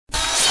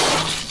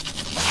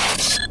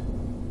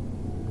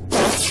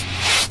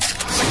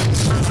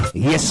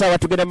Yes, sawa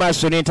tugenda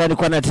maaso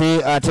n'entandikwa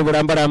nate ate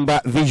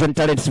bulambalamba Vision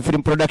Talents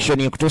Film Production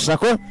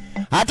yekutuusako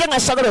ate nga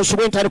sagala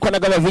osuubula entandikwa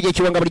nagaba vijja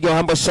ekiwanga bulijjo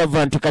Humble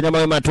Servant Kanyama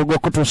Wematu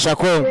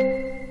gw'okutuusako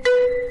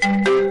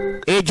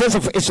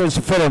Joseph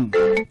Essence Film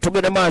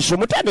tugenda maaso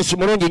mutandisi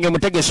mulungi nnyo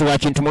mutegesi wa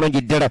kintu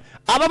mulungi ddala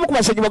abamu ku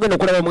basajja bagenda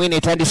okulaba mwene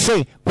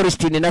etandise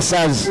Christine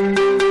Nassaz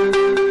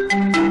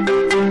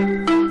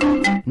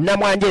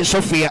Namwanje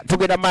Sofia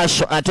tugenda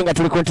maaso ate nga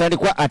tuli ku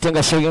ntandikwa ate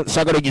nga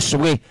sagala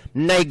ogisubwe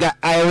Naiga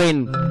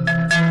Irene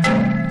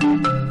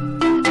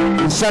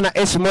Sana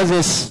S.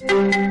 Moses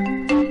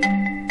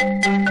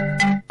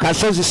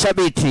Kasozi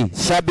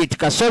Sabit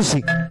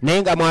Kasozi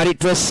Nenga Mwari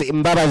Trace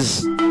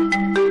Mbabazi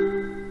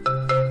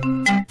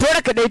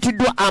Toreke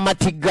deitiddwa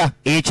Amatigga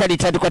ekyali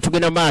tandikwa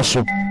tugenda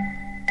maaso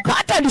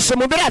katandise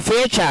mu mbeera yaffe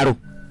y'ekyalo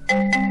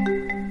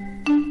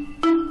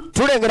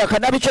tulengera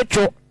kadabi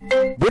kyokyo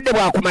budde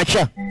bwa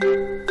kumakya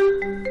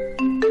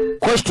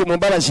Costume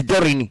Mbabazi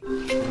Dorini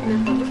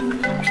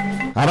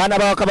abaana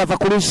bawaka bava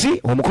ku lusi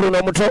omukulu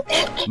n'omuto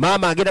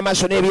maama agenda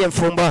maaso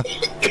n'ebyenfumba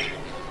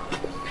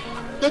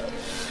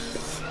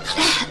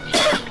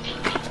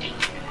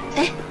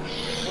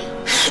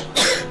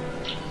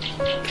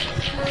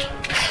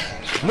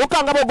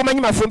mukanga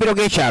bw'ogumanyi mafumbiro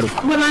g'ekyalo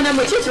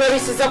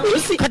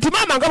kati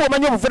maama nga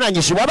bw'omanyi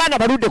obuvunaanyizibwa abaana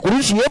baludde ku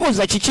lusi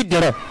yeebuuza kiki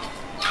ddala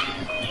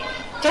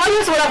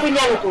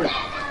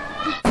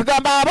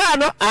kugamba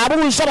abaana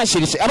abuuza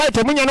basirise abaali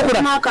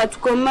temunyanukula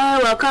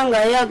nakatukomayo wakanga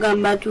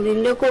yagamba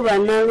tulindeko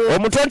banalwe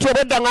omutonti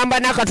obwedda ngamba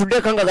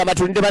nakatuddeko nga gamba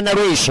tulinde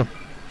banalweso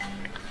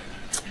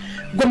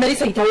gwe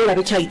Merisa itayo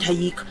olabe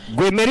kyayitayiika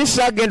gwe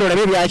Merisa genda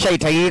olabe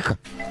ebyakyayitayiika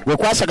gwe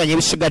kwasaganya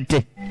ebisigadde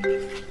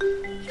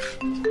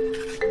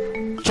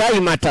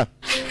kyayimata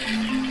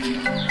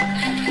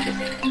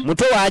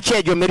muto waaki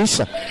egyo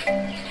Merisa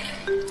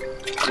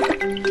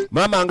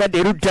maama nga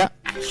derudda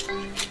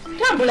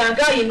tambula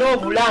nga ayina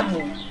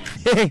obulamu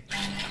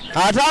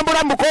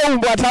atambula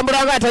mukowumbu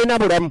atambula nga atalina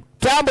bulamu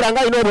tambula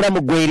nga alina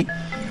obulamu gweri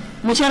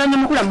mukyala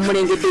nyamukula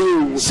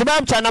mumulengeddeyo siba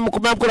mukyala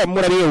mukula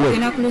mumulabyewe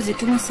enakuluzi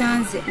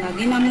tumusanze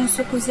ng'agenda mu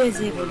nsuku ze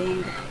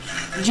ez'ebulenga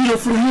giro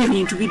fulumya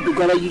ebintu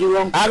biddugala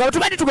giriwo agabo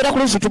tubadde tugenda ku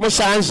luzi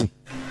tumusanze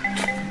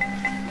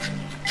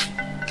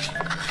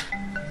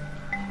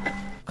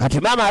kati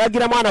maama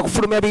alagira mwana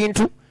kufuluma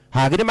ebintu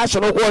agende maaso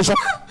n'okwoza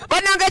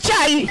bananga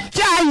kyayi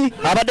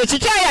abadde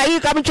kikyayi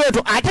ayiika mu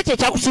kyoto ate kye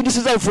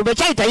kyakusindisiza enfumba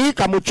ekyayi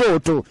tayiika mu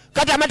kyoto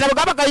kati amatabo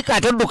gaba gayiika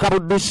atedduka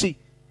buddusi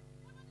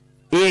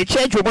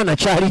ekyekyo omwana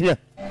kyalina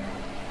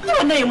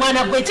naye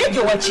mwana gwe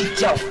kyekyo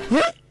wakijjawa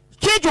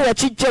kyekyo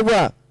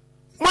wakijjawa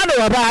mwana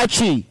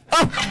wabaaki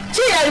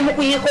kyeyali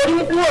mukuyiika oli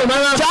mukuwoloma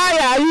kyayi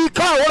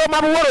ayiika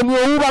woloma buwolomi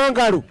owuba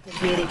ngalo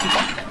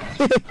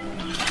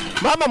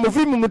maama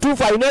muvimu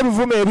mutuufu alina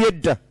ebivumu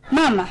ebyedda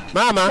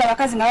maama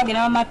abakazi nga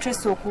bagenda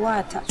bamatresi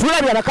okuwaata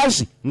tulabye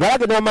abakazi nga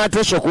bagenda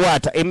bamatresi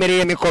okuwaata emmere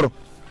y'emikolo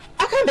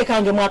akambe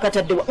kange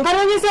mwakataddewa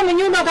ngalonyeza mu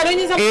nyumba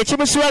ngalonyeza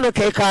ekimusiwano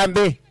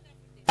kekambe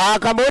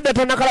akambe wedda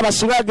tonakalaba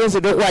singa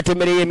agenzedde okuwaata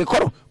emmere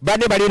y'emikolo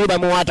banne baliri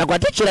bamuwaata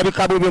kwate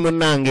kirabika bubi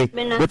munnange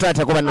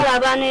bwetaatako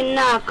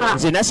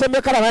nze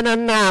nasembe kalaba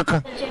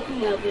nannaaka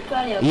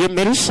ye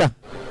Merisa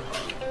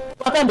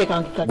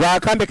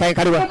gwakambe kange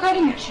kaliwa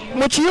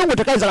mu kiyungu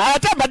tekayinza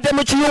ate mbadde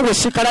mu kiyungu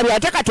sikalabye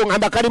ate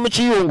katungamba kali mu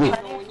kiyungu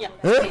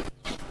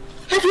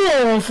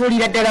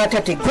onfuulira ddala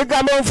atategeera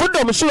kugamba onfudde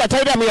omusuula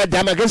taliramu yadde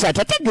amagezi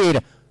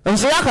atategeera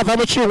nze yakava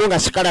mu kiyungu nga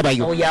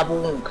sikalabayo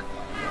oyabunga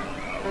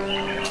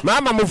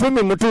maama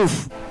muvumi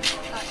mutuufu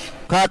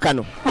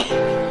kaakano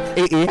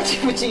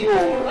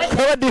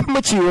kabadde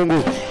mu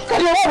kiyungu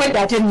kali oba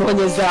wedda ate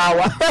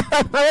nnoonyezaawa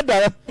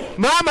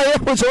maama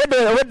yebuuza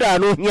wedda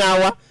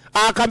anoonyaawa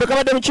akambe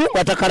kabadde mu kiyungu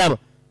atakalaba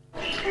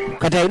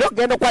kati alina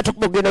okugenda okukwata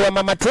okugenda wa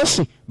mama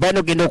Tracy balina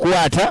okugenda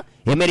okuwaata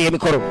emmere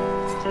y'emikolo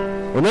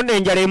ono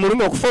n'enjala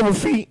emulumi okufa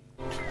obufi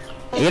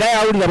era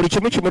yawulira buli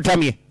kimu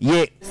kimutamye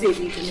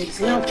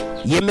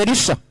ye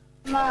Merisa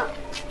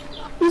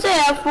nze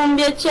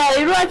yafumbye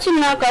kyayi lwaki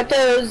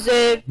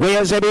nakatayoze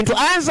gweyoza ebintu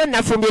anze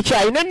nafumbye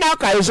kyayi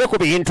nennaakayoze ku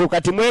bintu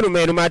kati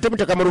mwerumeeruma ate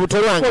muteka mu lubuto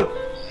lwange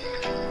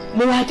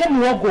muwaate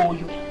muwogo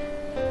oyo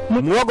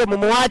muwogo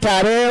mumuwaata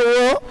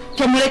abeewo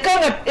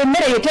temulekanga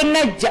emmere yo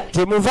tennajja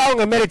temuvaawo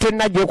nga emmere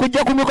tennajja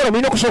okujja ku mikolo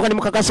mulina okusooka ne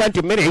mukakasa nti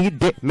emmere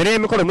eyidde emmere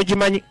y'emikolo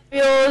mugimanyi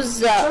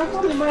byoza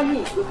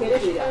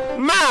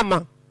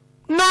maama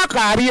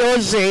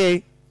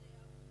naakaabyoze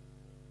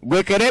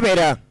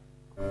gwekerebera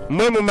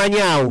mwe mumanyi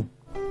awo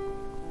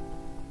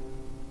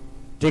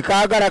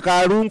tekaagala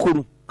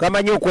kalunkulu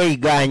kamanyi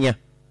okweyiganya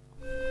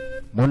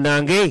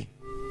munnange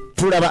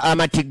tulaba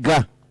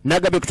Amatigga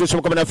nagabe kutuusa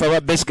mukama naffe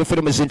aba Basic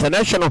Films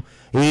International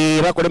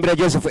bakulembera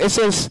Joseph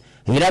Essence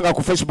era nga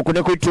ku Facebook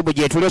ne ku YouTube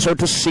gye tuli osobola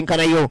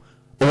tusisinkanayo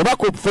oba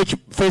ku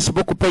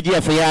Facebook page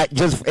yaffe ya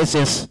Joseph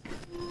Essence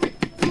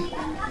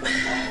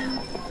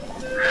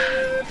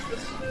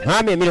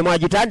maama emirimu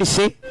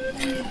agitandise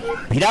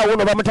piraawo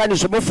uno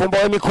bamutandise omufumba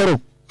w'emikolo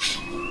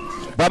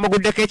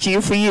bamuguddeko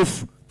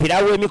ekiyifuyifu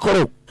piraawo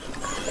w'emikolo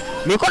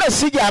mikolo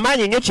si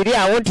gy'amaanyi nnyo kiri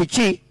awo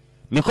nti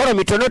mikolo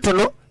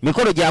mitonotono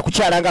mikolo gya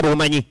kukyala nga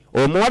bw'omanyi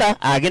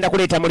omuwala agenda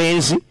kuleeta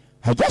mulenzi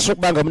ajasa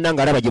okubanga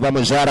munange alaba gye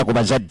bamuzaala ku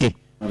bazadde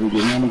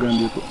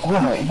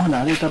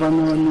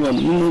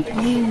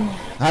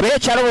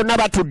ab'ekyalo bonna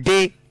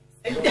batudde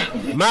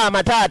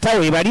maama taata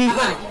we bali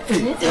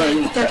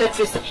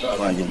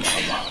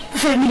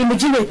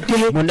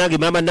munange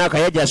maama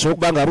naakayajasa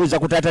okubanga abuuza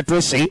ku taata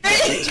Tracy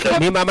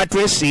ne maama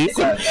Tracy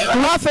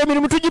wafe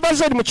emirimu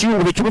tugibaze eri mu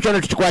kiyungu bye kimu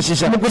kyona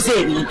tukikwasisa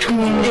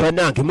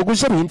banange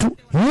muguze bintu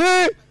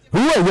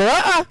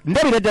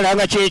ndabira ddala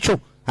nga kyekyo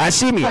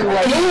asiimye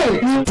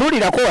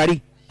tuulirako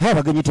wali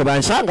abagenyi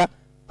tebansanga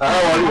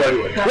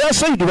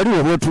Saidi wali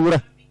webootuula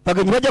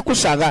bagenyi bajja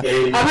kusanga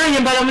abanye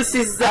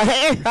mbalamusizza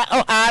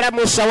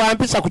alamusa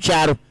wampisa ku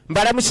kyalo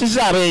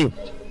mbalamusizza abeeyo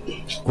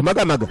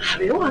kumagamaga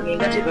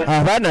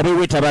abaana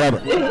beewe tabalaba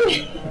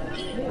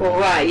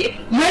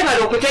mwebala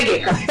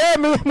okutegeka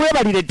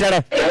mwebalire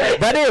ddala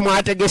banaye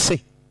mwategese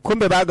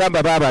kumbe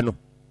bagamba baabano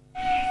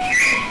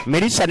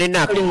Melissa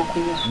nenaka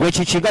gwe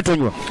kikiga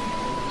tonywa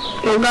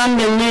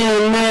ogambye emmere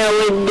yonna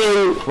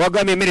yaweddemu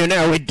wagambye emmere yonna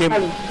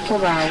yaweddemu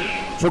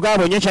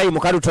tugamba onywa kyayi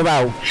mukalu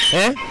tobaawo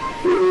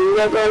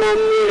njagala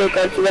mmere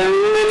katula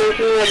ngenda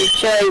nokunywa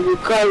bicaayi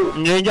bikalu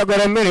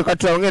njagala mmere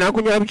katula ngenda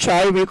nakunywa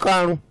bicaayi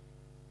bikalu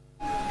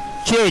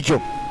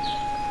kyekyo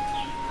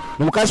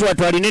omukazi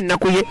wattu alina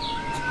ennaku ye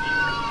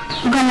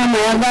mama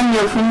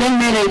yagambye ofumbe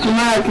emmere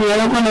ekumala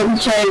tunywereko ne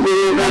kucaayi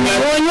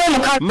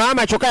bweyogana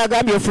maama kyokka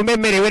yagambye ofumbe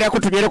emmere ewerako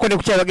tunywereko ne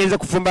kucaayi bagenze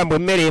kufumba mbu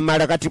emmere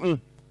emala kati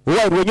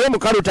lwenye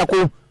omukalu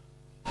taku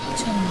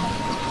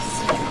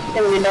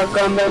ngenda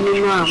kugamba ne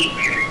maama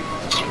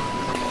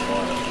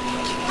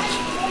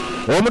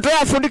omutwe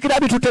afundikira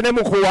bitute ne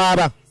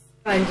mukuwaaba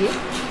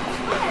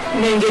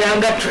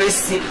nengeranga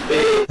Tracy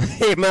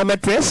maama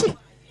Tracy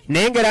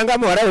nengeranga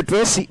muwala we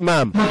Tracy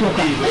maama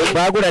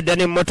bagula dda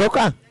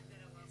n'emmotoka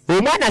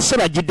omwana se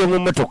bajjidde mu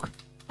mmotoka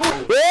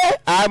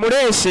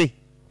amuleese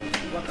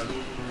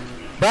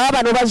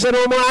baabano bazze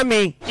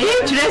n'omwami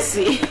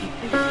Tracy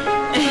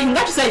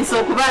nga tusanyisa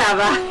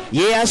okubalaba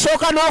ye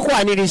asooka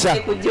n'okwaniriza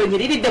kujja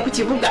onyiriridde ku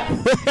kibuga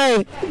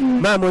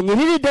maama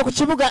onyiriridde ku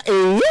kibuga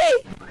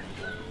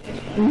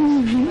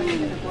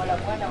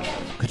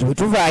kati bwe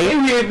tuvaayo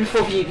ebifo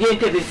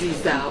by'entebe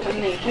zizaawo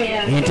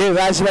entebe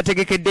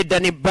bazibategekedde dda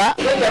ne bba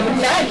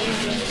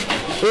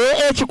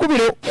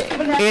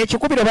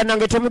ekikubiro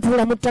bannange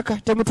temutuula mu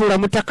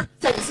ttaka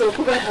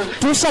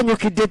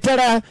tusanyukidde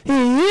ddala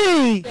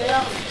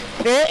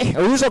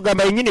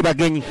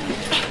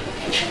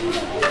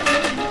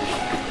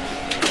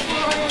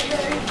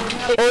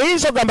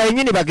oyinza okugamba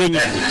yennyini bagenyi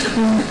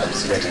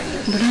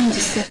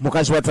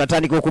mukazi wattu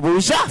atandika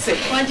okubuuza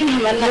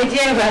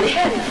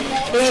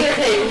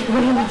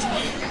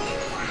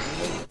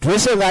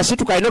twese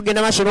ng'asituka alina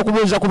okugenda maaso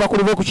n'okubuuza ku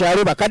bakulu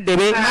b'okukyalo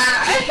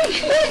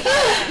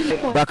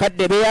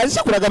bakadde be aze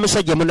kulaga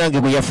musajja munange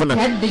bwe yafuna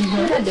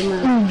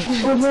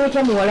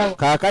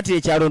kaakati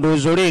ekyalo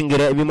ndowooza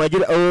olengera emimwa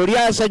oli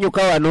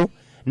asanyuka wano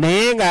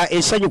naye nga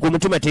essanyu ku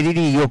mutima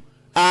teririiyo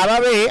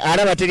ababe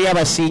alaba teri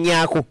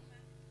abasiinyaako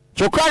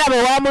kyokka alaba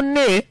owa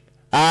munne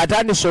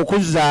atandise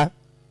okuzza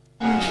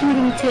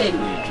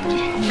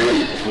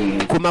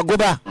ku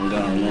magoba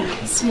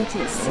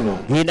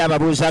yenda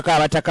ababuuzaako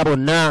abataka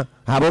bonna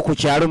ab'oku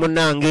kyalo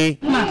munnange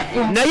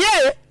naye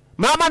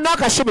maama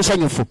nakasi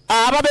musanyufu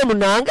ababe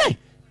munnange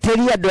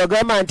teri yadde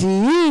wagamba nti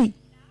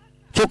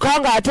kyokka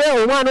ng'ate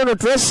omwana ono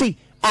Tracy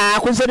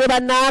akuze ne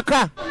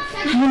bannaaka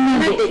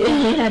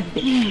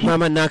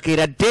maama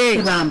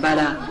nakeeradde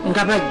bambala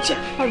nga bajja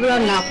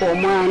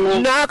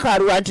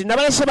nakalwa nti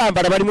nabalese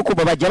bambala bali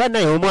mukubo bajja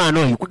bannaye omwana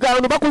oyo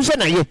kugano bakuze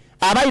naye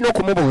aba alina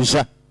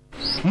okumubuuza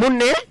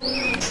munne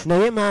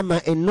naye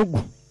maama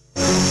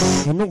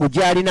ennugu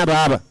gyalina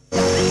baaba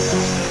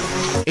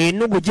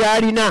ennugu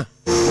gyalina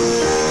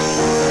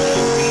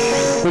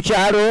ku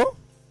kyalo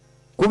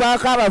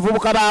kubaako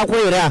abavubuka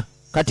bakwera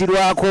kati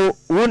lwako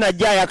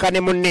wunajja ayaka ne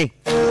munne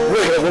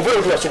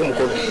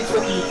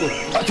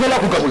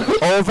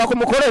ova ku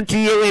mukolo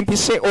nti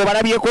empise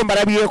obalabyeko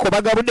mbalabyeko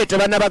bagabudde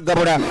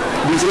tebannabagabula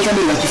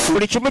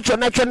buli kimu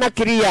kyonna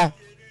kiriya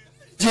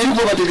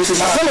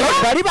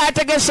bali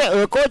bategese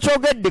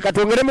kokyogedde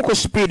katwongeremu ku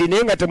sipiidi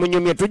naye nga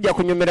temunyumye tujja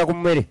kunyumira ku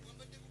mmere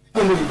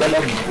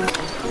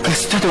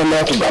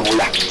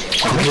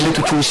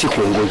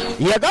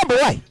yagamba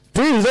wayi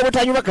tuyinza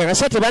obutanyuma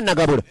kakasa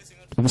tebannagabula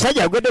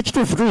omusajja agwedde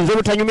ekituufu tuyinza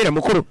obutanyumira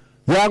mukulu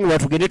yanguwa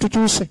tugende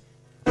tukyuse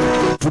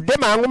tudde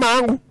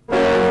mangu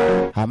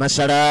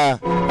amasala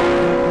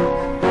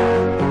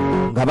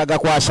nga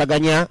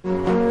bagakwasaganya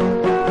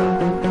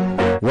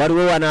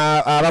waliwo wano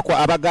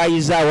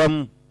abagayiza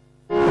awamu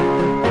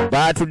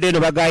batudde eno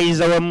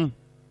bagayiza wamu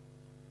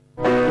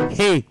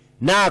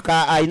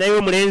naaka alinayo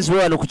omulenzi we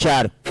wano ku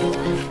kyalo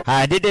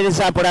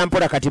adedereza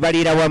mpolampola kati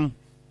baliira wamu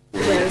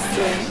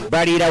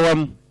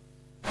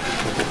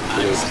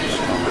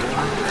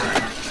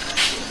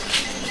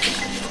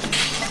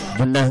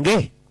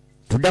munnange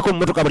tuddako mu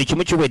motoka buli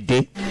kimu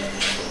kiwedde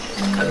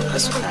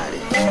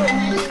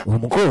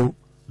omukulu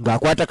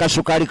ng'akwata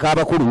kasukaali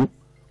k'abakulu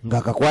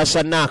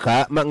ng'akakwasa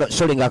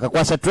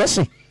ng'akakwasa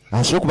Tracy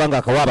asobola okuba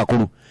ng'akawa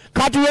abakulu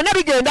kati yonna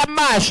bigenda mu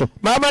maaso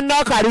maama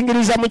naaka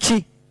alingiriza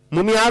muki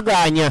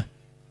mumyaganya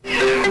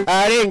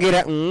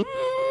alengera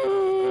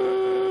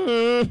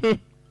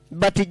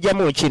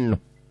batijjamu kinno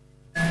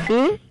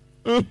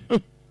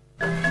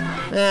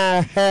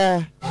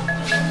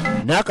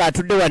naaka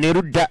atudde wano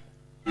erudda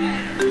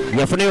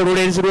yafunayo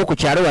olulenzi lw'oku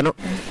kyalo wano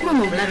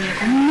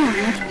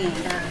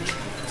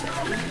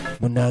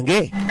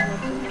munange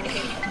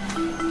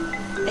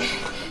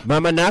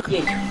maama naaka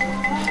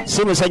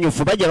si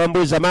musanyufu bajja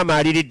bambuuza maama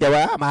aliridda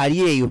wa ali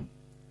eyo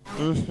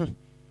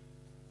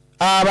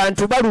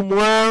abantu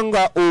balumwa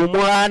nga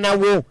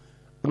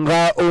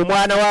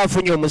omwana wo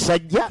afunye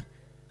omusajja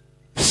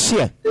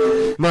sya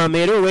maama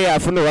era owe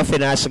yafuna owaffe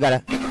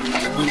n'asigala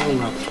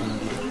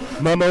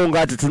maama wo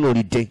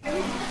ng'atutunuulidde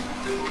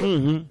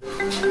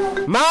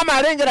maama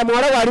alengera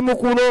muwala we ali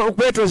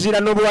mukwetoziira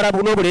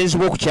n'obulenzi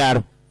bw'oku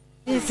kyalo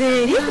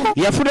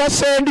yafuna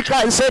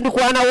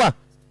sendikwanawa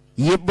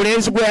ye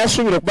bulenzi gwe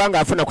yasuubira okuba nga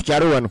afuna ku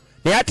kyalo wano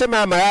naye ate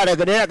maama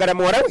yayagala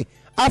muwala we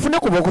afune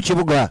kuba oku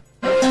kibuga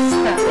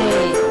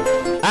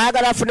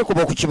ayagala afune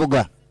kuba oku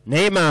kibuga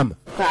naye maama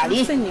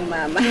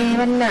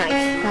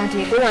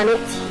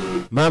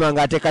maama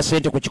ng'ateeka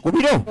sente ku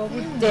kikubiro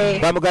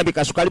bamugambye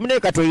kasukali munaye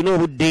katolina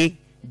obudde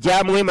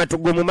jamuwe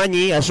matugo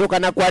mumanyi asooka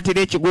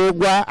nakwatira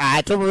ekigoogwa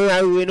ate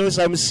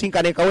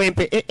nosamusinkane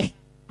kawempe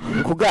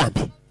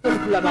nkugambye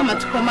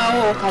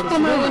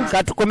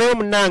katukomewo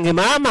munange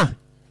maama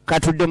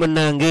katudde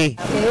munange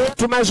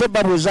tumaze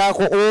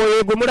obbabuuzaako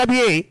oyo gwe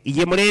mulabye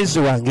ye mulenzi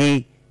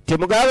wange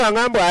temugaba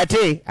wangambo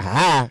ate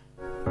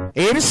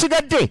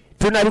ebisigadde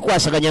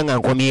tunabikwasaganya nga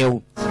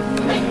nkomyewo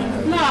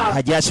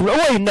ajasibula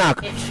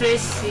owoyinaaka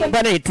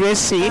bana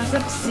etresi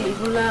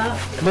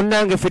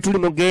munange ffe tuli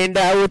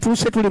mugenda awo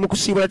tuuse tuli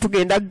mukusiibula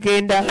tugenda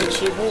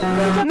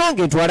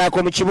nange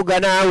ntwalako mu kibuga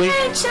naawe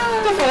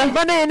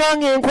banaye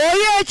nange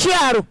nkooyo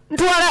ekyalo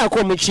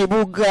ntwalako mu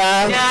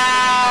kibuga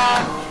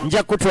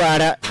nja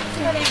kutwala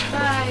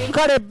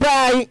kale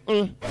bayi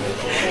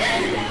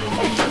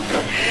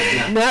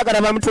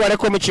nayagala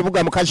bamutwaleko mu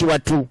kibuga mukazi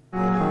wattu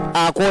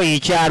akooyo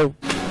ekyalo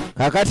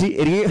kakati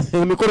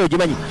emikolo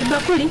gimanyi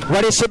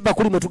walese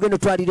ebbakuli mwe tugenda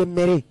otwalira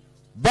emmere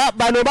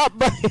bano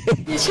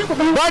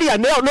balya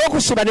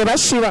n'okusiba ne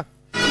basiba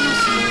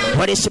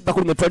walese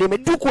ebbakuli mwe twalira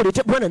emmere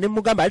dukulete bwana ne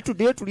mugamba ali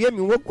tuddeyo tulye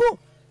emiwogo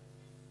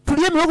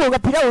nga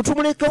pirawo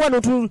tumuleke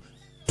wano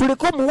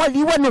tuleke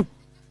omuwali wano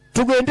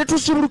tugende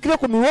tusibulukire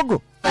ku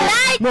miwogo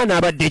mwana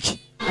abadde ki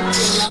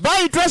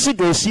bayitwa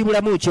sida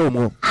osiibulamu ki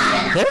omwo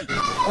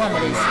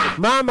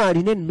maama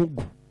alina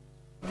ennugu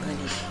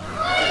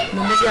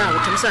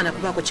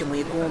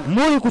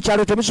muli ku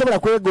kyalo temusobola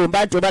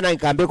kwegomba nti oba nange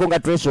kambeeko nga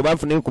Tracy oba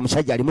nfuneyo ku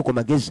musajja alimu ku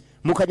magezi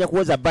mukanya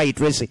kuwoza bayi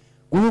Tracy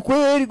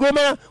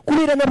kwerigoomala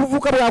kubeera na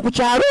buvubuka bwa ku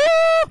kyalo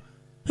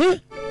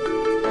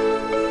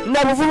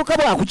na buvubuka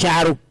bwa ku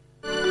kyalo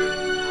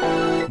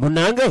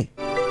munange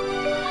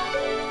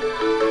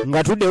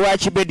nga tudde wa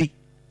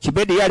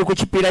kibedi yali ku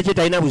kipiira kye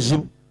talina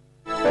buzibu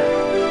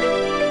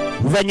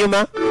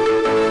luvannyuma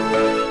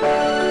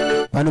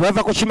bano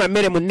bava kukima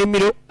mmere mu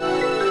nnimiro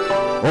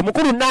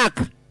omukulu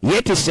naaka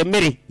yeetisse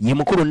emmere ye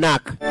mukulu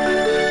naaka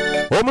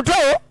omuto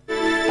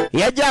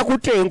yajja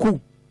akutta enku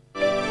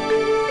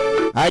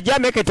ajja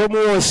ameketa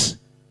omuwoosi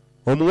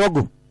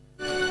omuwogo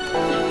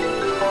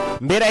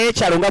mbeera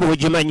y'ekyalo nga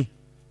bw'ogimanyi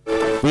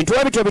bintu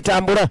wabito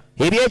bitambula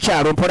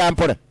ebyekyalo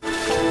mpolampola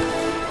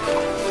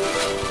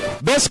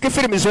basic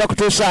films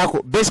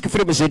wakutuusaako basic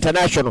films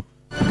international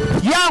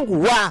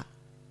yanguwa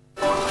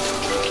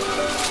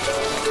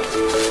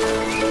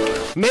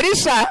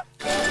Melissa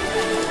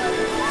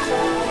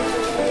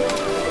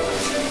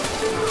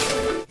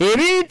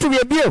ebintu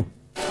byebyo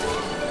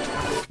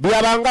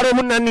byabangalo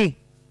munani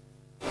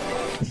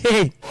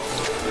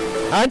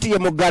anti ye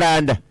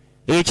mugalanda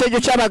ekyejo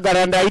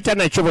ky'abagalanda ayita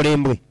nakyo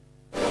bulembwe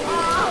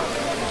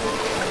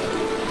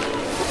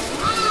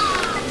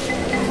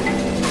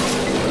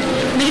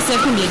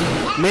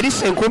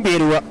Melissa enkumbi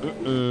eriwa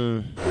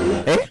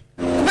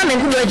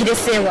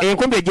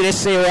enkumbi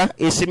egireseewa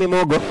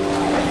esimimogo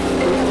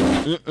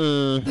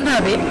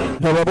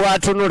noba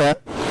bwatunula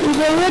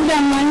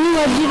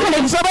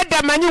nsobadde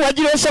amanyi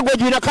wagirese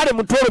gwegirina kale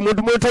mutwole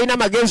muntu mwetalina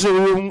magezi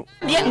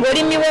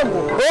ng'oli miwogo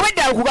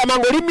obadde akugamba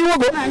ng'oli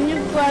miwogo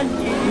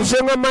nze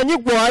nga manyi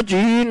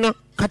gwagirina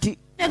kati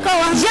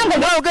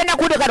ogenda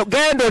kudekano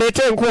genda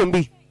oleete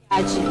enkumbi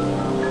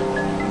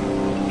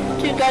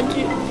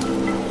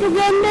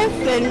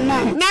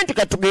nanti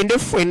katugende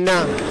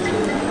ffenna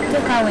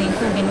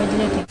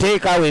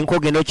teekaawo enku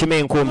ogenda okima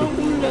enkumbi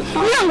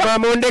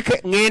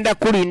mamondeke ŋŋenda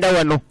kulinda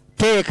wano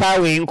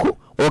teekaawo enku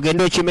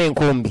ogenda okima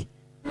enkumbi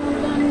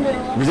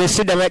nze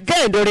sidama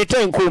genda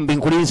oleete enkumbi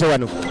nkulinze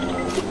wano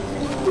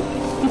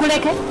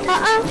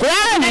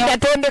kulanda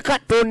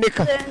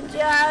tondeka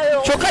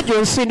kyokka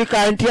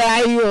gyonsindika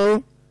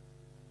ntyayo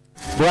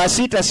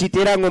bwasiitasiita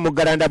era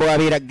ng'omugalanda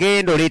bwabeera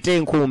genda oleete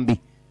enkumbi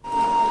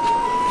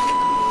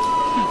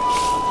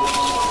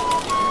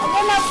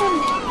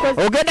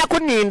ogenda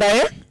kuninda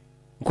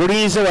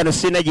nkulinze wano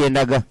sina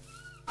gyendaga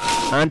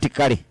anti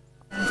kale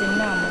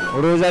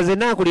olowooza nze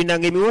naakulinda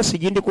nga emiwoosi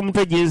gindi ku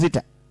mutwe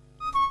ginzita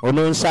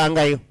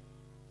ononsangayo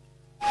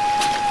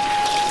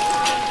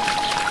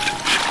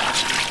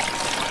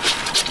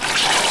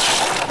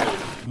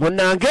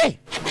munnange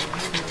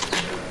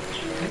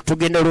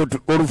tugenda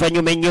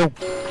oluvannyuma ennyo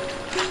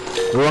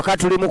ewaka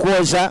tuli mu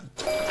kwoza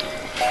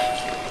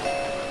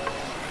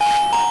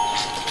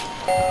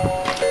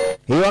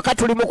ewaka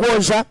tuli mu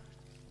kwoza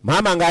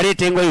maama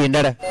ng'aleeta engoye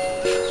endala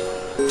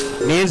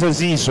n'ezo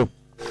ziizo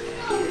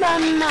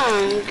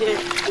bannange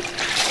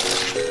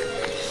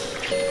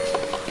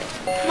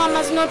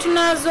mama zino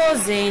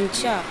tunazooza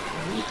enkya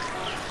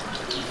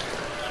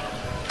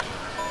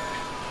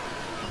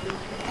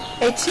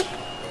eki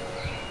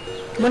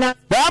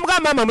bamugamba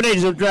maama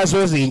munaizo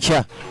tunazooza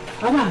enkya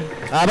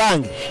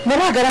abange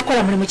nabaagala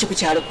kukola mulimu ki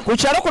ku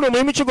kyalo kuno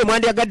mulimu ki gwe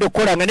mwandyagadde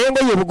okukola nga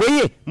n'engoye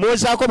bugoye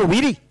mwozaako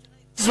bubiri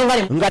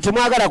nga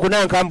temwagala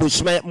kunankambu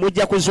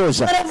mujja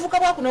kuzooza obuvuka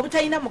bwakuno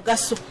obutalina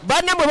mugaso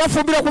banna mwe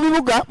bafumbira ku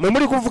bibuga mwe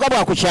muli kuvuga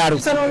bwa ku kyalo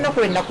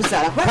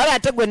kale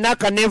ate gwe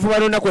nakanenvuba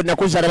n'olunaku lwe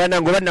nakuzaala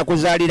bannange oba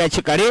nakuzaalira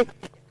ki kale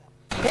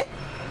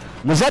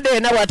muzadde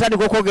yenna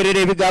bw'atandika okwogerera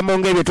ebigambo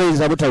ng'ebyo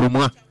toyinza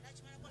butalumwa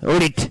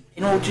oliti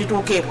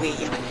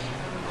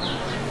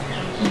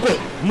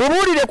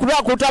mubuulire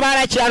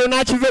kutabaala kyalo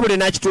n'akiva bule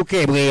n'akituuka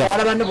ebweya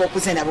laba banno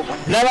b'okuze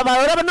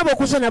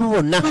nabo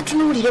bonna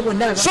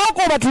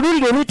sooka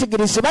obatunuulire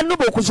obwetegereze banno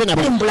b'okuze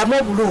nabo bonna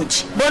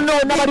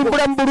bonna bali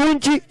bulamu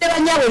bulungi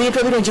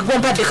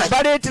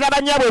baleetera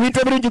banyaabwe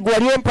ebintu ebirungi gwe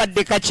wali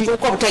ompadde kaki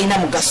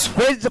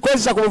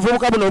kwezza ku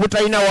buvubuka buno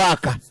obutalina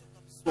waaka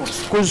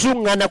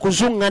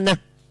kuzuŋŋana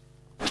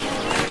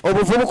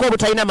obuvubuka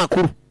obutalina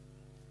makulu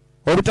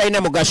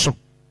obutalina mugaso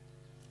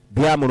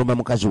byamuluma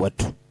mukazi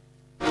wattu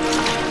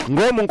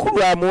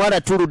ng'omukulu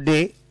amuwala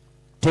tuludde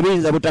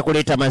tebiyinza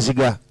butakuleeta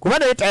maziga kuba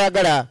naye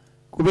tayagala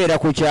kubeera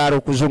ku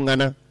kyalo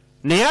kuzuŋŋana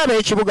naye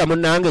ab'ekibuga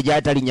munnange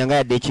gy'atalinnya nga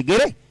yadde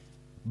ekigere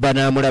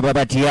banaamulaba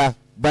batya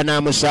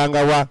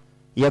banaamusangawa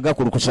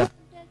yagakulukusa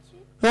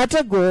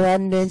ate gwe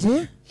wandeki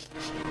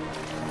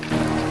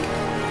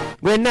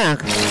gwe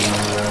naaka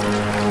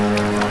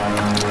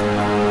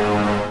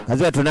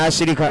kaziba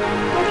tunaasirika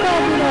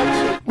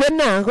gwe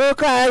naaka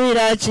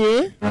okaabira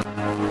ki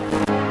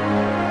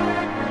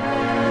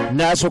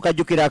nasooka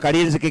jjukira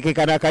akalenzi ke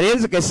kana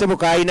akalenzi ke ssebo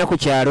kaalina ku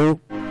kyalo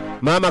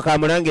maama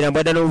kamulangira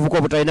mbwadda n'obuvuka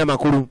obutalina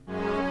makulu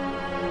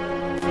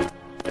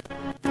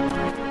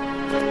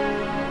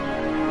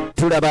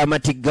tulaba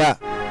amatigga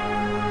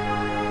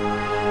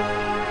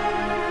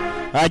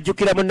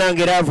ajjukira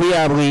munnange eraavu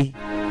yaabwe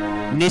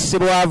ne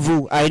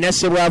ssebwavu alina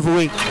ssebwavu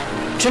we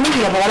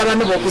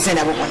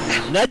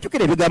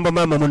najjukira ebigambo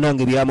maama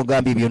munnange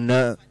byamugambye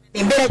byonna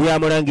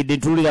byamulangidde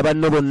ntulira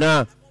banno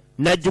bonna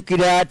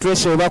najjukira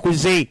twese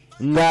obakuze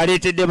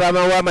ng'aleetedde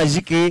bamawa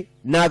amazike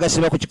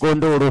n'agasiba ku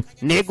kikondoolo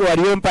naye gwe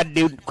wali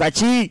ompadde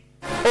kaki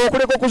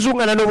okuleka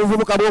okuzuŋŋana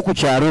n'obuvubuka bw'oku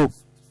kyalo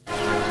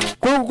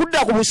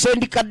kudda ku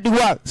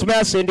busendikaddiwa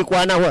simanya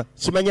sendikwanawa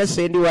simanya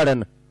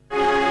sendiwalana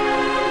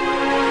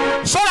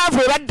solaavu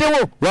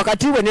ebaddewo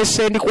wakati we ne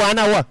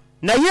sendikwanawa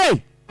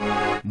naye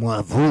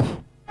mwavu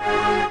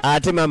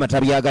ate maama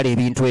tabyagala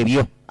ebintu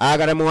ebyo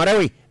agala muwala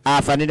we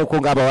afaananeko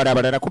ng'abawala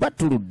abalala kuba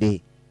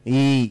tuludde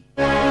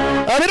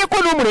abeereko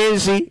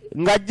n'omulenzi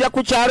ng'ajja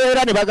ku kyalo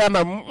era ne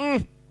bagamba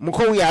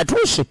muko we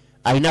atuuse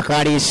alina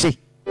kaleese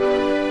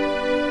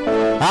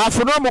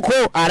afune omuko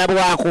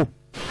alabwako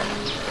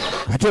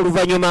ate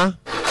oluvannyuma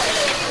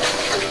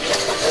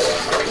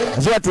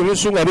aziba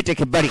tulusunga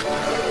ebiteeka ebbali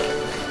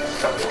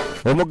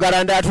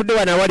omuggalanda atudde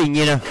wano awali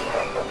nnyina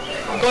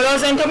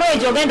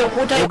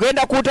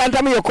ogenda kuuta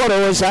ntamu yokka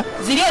olowooza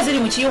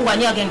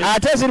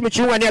ate eziri mu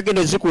kiyungu ani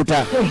agenda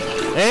ozikuuta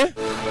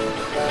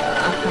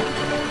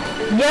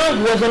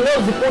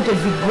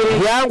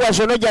yangwa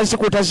zonna ojja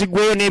zikuuta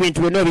ziggweyo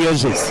n'ebintu byonna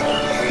obyoze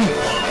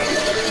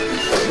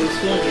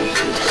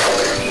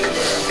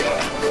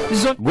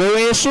gwe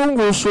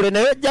weesunguusule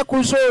naye ojja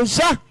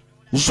kuzooza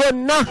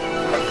zonna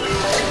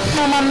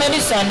maama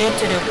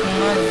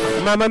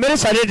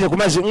merisa aleetere ku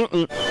mazzi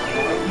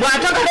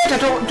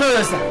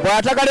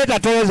bw'atagaleeta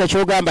toyoza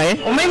kyogamba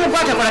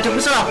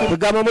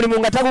egamba omulimu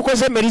nga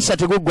tagukoze merisa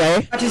teguggwa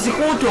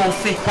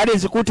kale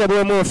zikuute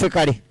bwemu ofe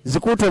kale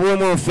zikuute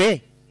bwemu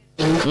ofe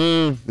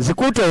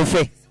zikuute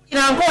ofe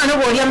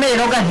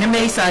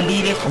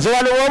nze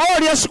wano oba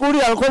olya sikuuli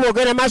yankoba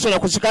ogenda maaso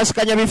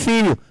nakusikasikanya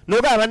bifiibyo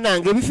nogamba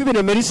bannange ebifi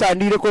bino merisa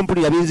ndiireko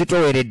mpulira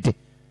binzitoweredde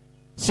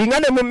singa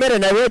ne mu mmere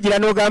naye ogira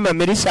n'ogamba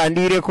merisa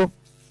ndiireko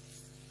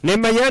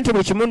nemmanya nti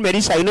buli kimu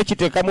merisa alina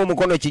okiteekamu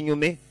omukono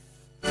kinyume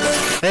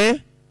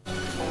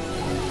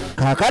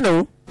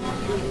kaakano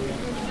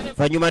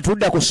vanyuma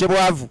tudda ku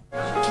ssebwavu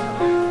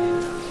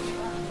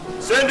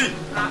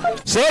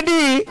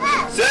sendi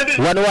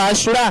wano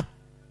wansula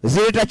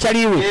zireeta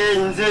kyaliwe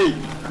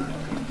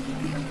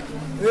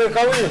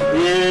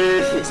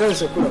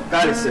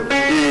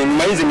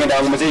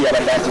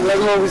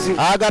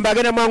agamba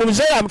agenda mwangu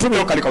muzeeyi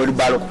amutumye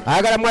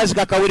agala mwazi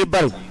kakawiri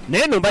bbalo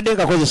naye no mbadde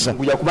nkakozesa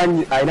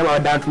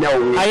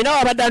alinawo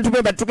abadde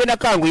antumye bati tugenda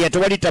kanguya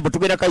tewali tabu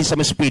tugenda kayisa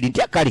mu sipiidi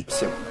nti akali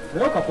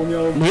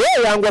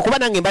naye yangwa kuba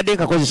nange mbadde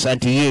nkakozesa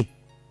nti ye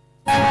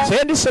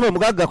sendi sebe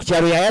omugagga ku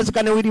kyalo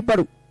yayazika ne wiri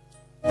bbalo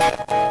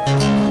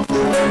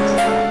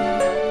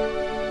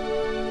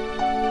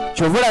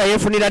kyovula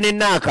yeefunira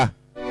n'ennaaka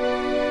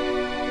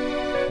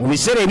mu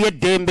biseera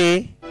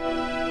eby'eddembe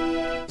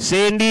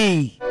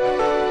Sendi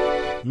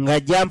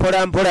ng'ajja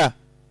mpola mpola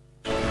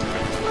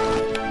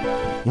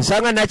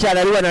nsanga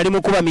nakyala aliwa nali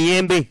mukuba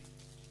miyembe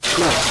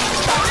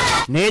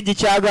naye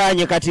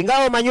gikyagaanye kati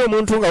ngaawo omanyi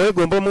omuntu nga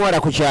weegomba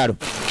omuwala ku kyalo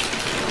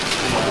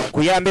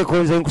kuyambeko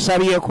nze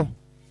nkusabyeko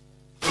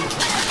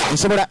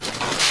nsobola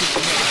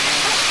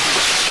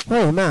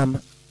maama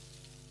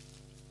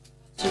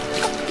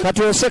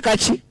kati oseka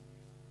ki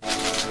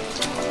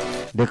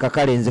leka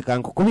kale nze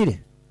kankukubire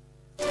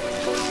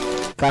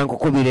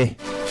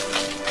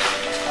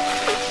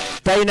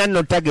talina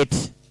nno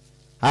tageti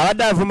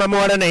abadde avuma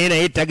muwala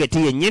naye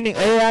tageti yennyini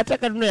ate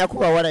katuno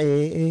yakuba wala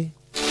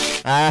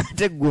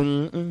ate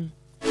gwe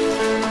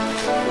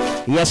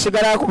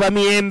yasigala akuba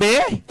miyembe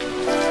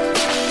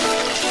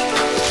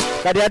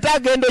kati ate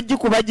agenda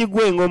ogikuba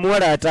gigwe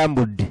ng'omuwala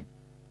atambudde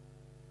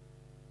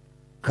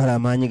kale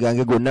amaanyi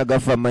gange gonna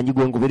gafa mmanyi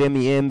gwe nkubira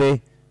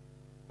emiyembe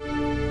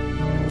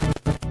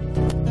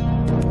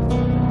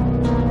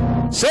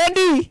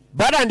Sendi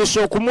batandise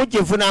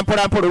okumujjevuna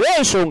mpolampola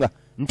olw'ensonga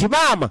nti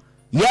maama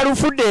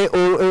yalufudde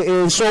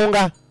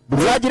ensonga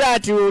buli lwagira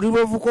ati oli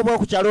lwovuka bwa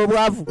ku kyalo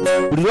obwavu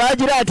buli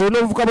lwagira ati olina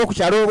obuvuka bwa ku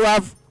kyalo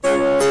obwavu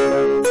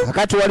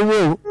akati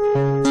waliwo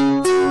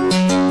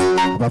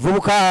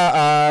abavubuka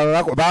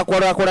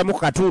bakolamu ku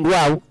katundu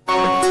awo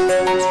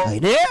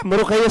naye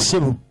mmotoka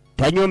y'essebo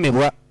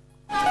tanyomebwa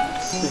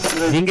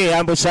ninga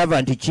eyambo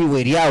savanti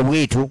kiwe eri awo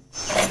bwetu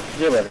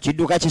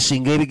kidduka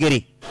kisinga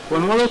ebigere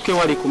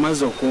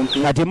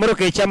kati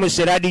emmoroka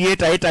ekyamuse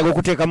radiyeeta yeetaaga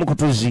okuteekamu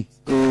kutuzi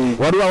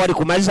waliwo wali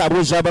ku mazzi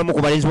abuuza abamu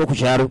ku balenzi b'oku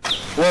kyalo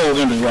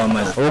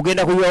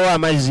ogenda kunywawo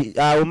amazzi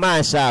awo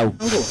maaso awo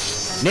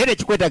naye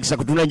nekikwetagisa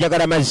kutunda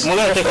njagala mazzi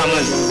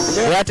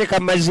oyateeka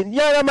mazzi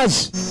njagala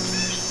mazzi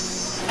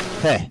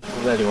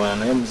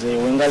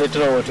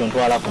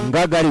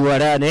nga gali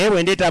wala naye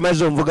bwendeeta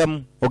amazzi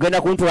onvugamu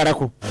ogenda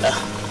kuntwalako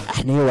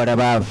naye wala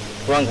baaba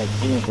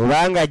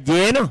obanga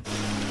jjeeno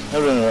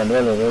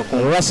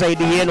oba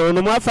saidi yeeno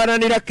ono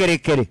mwafaananira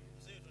kerekere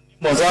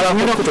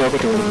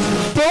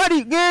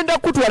tewali genda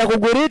kutwalako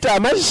gwereeta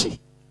amazzi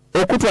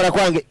okutwala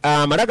kwange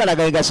amalagala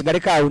gawe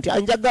gasigaleko awo nti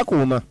anjaga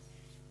kuuma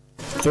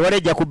tewali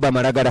ejja kubba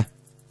amalagala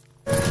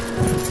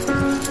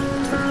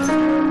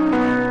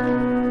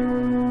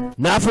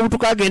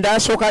n'afubutuka agenda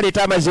asooka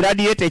aleeta amazzi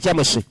radiyeeta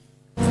ekyamuse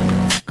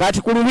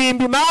kati ku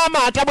lubimbi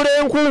maama atabula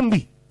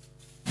enkumbi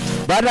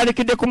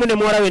batandikidde kumu ne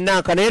muwala we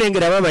Naaka naye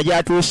lengera maama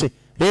gy'atuuse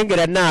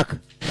lengera Naaka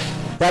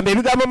tambe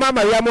ebigambo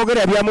maama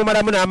byamwogera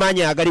byamumalamu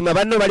n'amaanyi agalima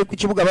banno bali ku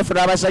kibuga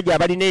bafuna abasajja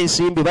abalina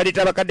ensimbi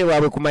baleeta bakadde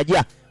waabwe ku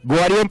majja gwe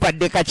wali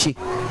ompadde kaki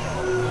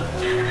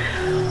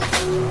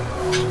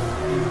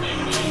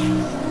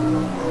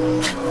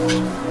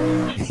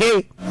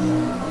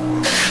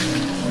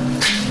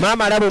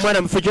maama alaba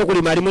omwana mufo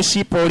kyokulima ali mu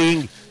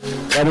seapoling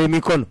laba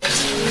emikono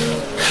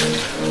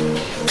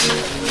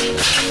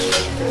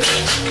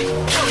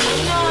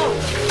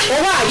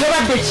oba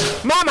yobadde ki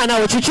maama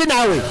nawe kiki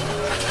naawe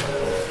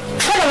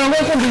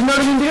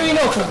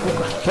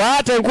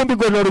twate enkumbi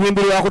gonna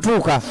olubimbiri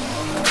wakutuuka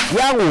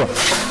yanguwa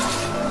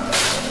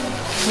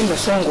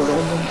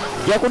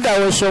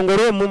jakuddawo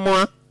esongole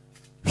omumwa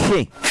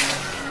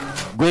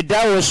gwe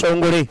ddawo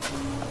esongole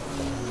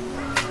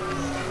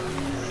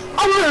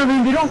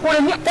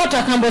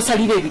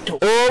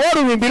oba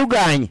olubimbi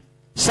luganye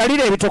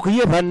salira ebito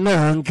kuye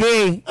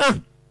bannange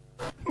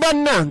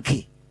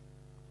bannange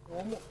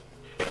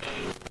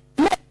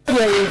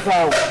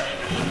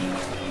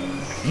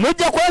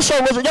mujja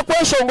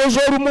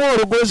kwesongoza olumu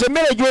olugooza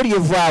emmere gy'oli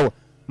evaawa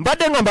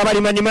mbadde nga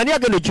mbabalimani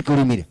agenda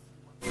ogikulimira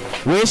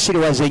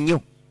weesiriwaze nnyo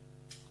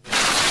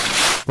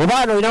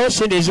obaana olinawo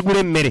sente ezigula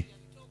emmere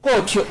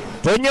otyo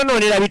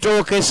tonyonoonera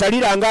bitooke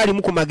salira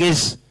ng'alimu ku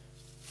magezi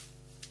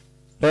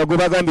gwe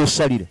bagambye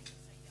osalire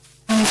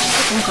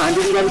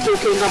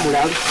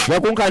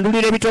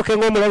yakunkandulira ebitooke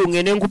ng'omulalu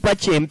ngende nkupa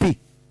kyempi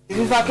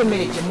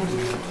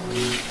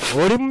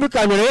oli mu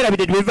bikano naye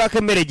erabidde tebivaako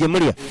emmere gye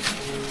mulya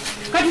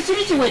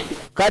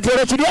kati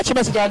olwo kirya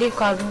kimasi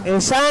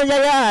ensanja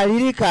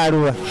yaliri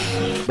kaluwa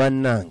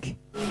bannange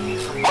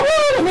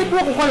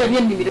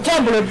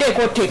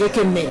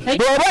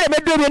bw'oba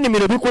olemeddwa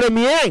ebyennimiro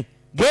bikulemye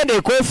genda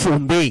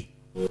ekwefumbe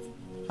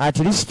at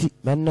least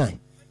bannange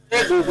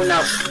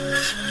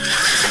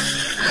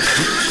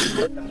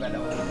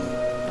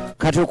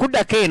kati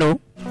okuddako eno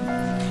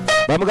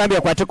bamugambye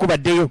akwate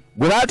kubaddeyo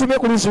gwe baatumye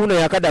ku luzi luno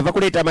yakadde ava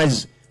kuleeta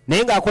mazzi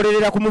naye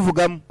ng'akolerera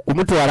kumuvugamu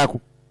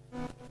kumutwalako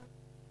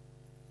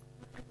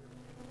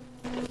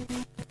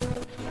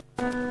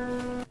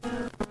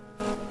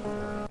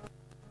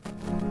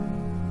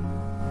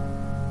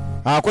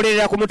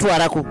akolerera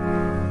kumutwalako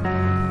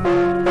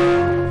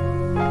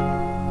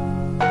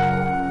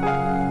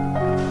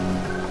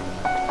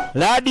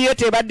laadiyo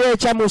tebadde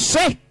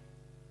ekyamuse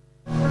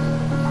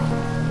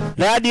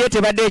laadiyo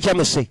tebadde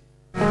ekyamuse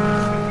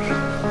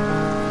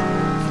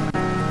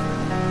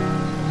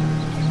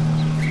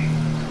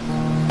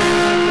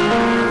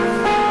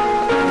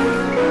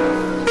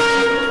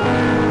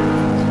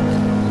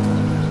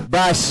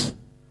basi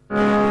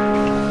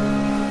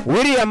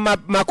William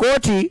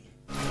Makoti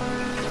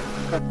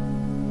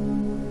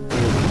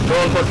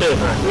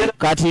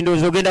kati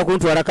ndowooza ogenda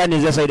kuntwala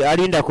kaniza saidi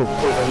alindako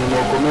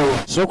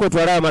sooka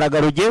otwala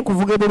amalagala gye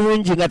nkuvuge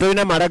bulungi nga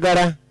tolina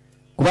malagala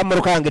kuba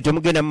mmotoka yange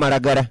temugenda mu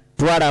malagala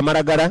twala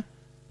amalagala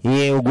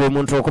ogwo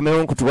omuntu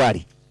okomewo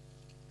nkutwali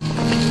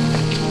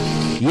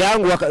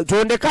yangu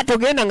tondeka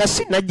togenda nga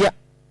sinajja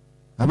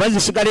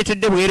amazzi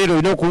sigaleetedde bwerere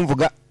olina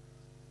okunvuga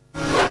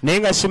naye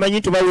nga simanyi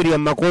nti bawirya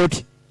mu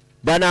makooti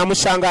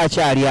banaamusanga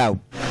akyali awo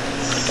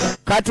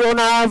kati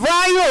ono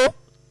avaayo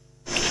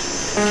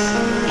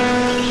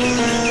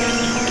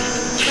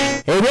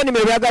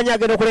ebyennimiro byaganya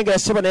agenda okulengera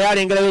ssebo naye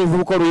alengerayo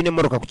ebivubuka oluyina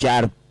emmotoka ku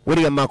kyalo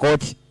wirya mu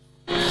makooti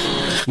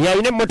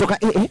yalina emmotoka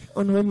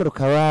ono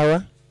w'emmotoka waawa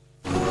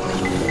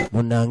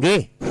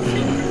munnange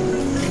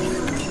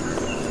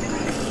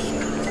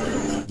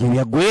gye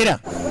byaggwera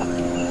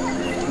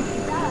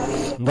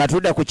nga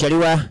tudda ku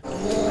kyaliwa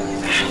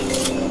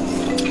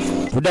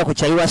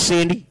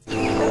sendi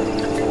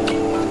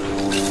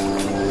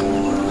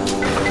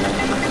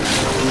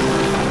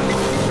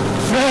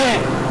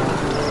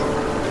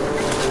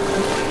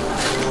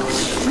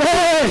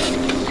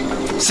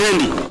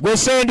gwe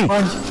sendi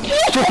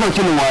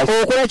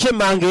okola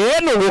kyemmange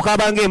eno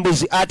ng'okabanga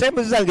embuzi ate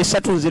embuzi zange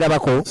 3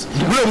 nzirabako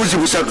obuzi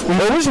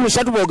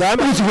 3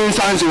 bwogamba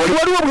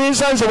waliwo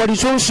bwensanze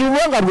walikyonsibwa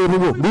nga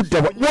bwebubo ludda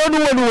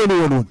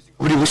wonu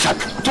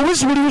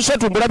obuzi buli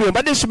 3 mbulabye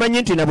mbadde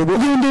simanyi nti nabwo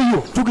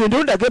tugende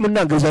ondage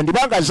munnangeza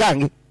ndibanga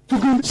zange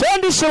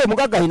sendi sebo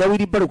mugaga alina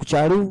wiribbalo ku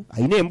kyalo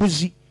alina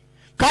embuzi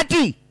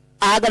kati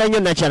agala nnyo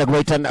nakyala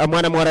gwebayita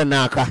mwana muwala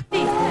naaka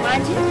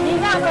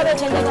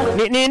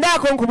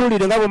nindaako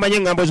nkubulire nga bwomanye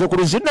engambo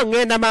z'okuluzi nno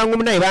ŋŋenda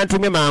mangu naye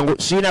bantumye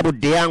mangu siina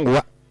budde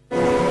yanguwa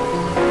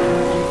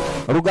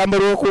olugambo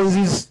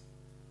lw'okunzizi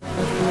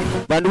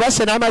bantu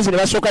basse n'amazzi ne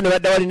basooka ne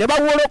badda wali ne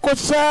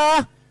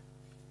bawolokosa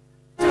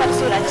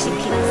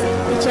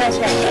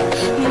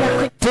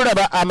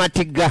tulaba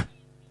amatigga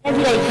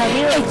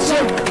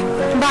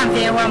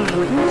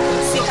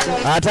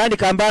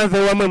atandika mbanva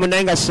ewamwe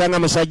munaye nga sisanga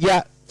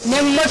musajja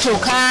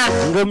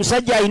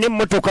ng'omusajja alina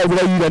emmotoka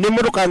bulayira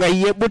n'emmotoka nga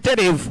ye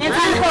butereevu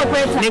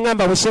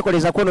neŋŋamba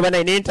buseekoleza kono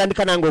banaye ne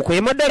ntandika nange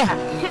okwemodera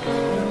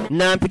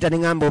nampita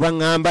neŋŋamba oba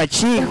ŋŋamba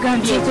ki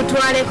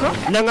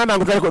naŋŋamba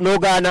nkutwaleko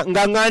n'ogaana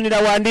nga ŋŋaanira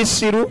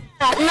wandisiru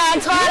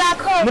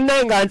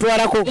munaye nga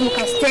ntwalako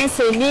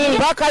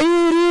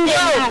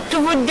bakayiriiro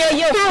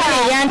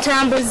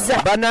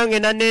banange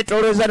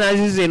naneetolooza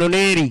naziza eno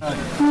n'eri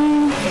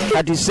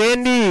kati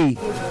sendi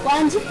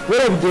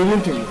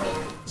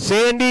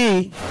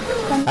sendi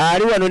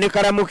ali wano ne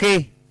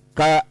kalamuke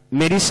ka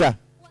Melissa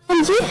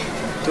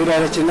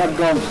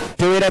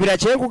tewerabira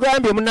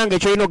kyenkugambye munnange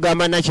kyolina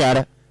okugamba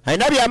nakyala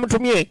alina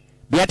byamutumye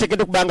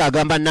byatekedde okubanga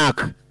agamba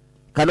naaka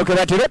kano ke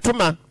batera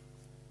tuma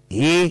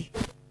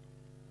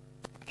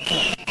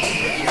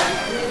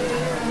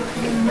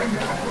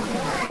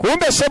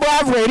kumbe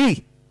sebwavu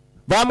eri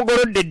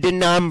bamugoloddedde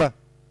ennamba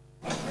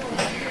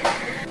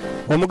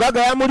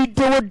omugaga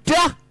yamuliddewo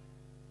dda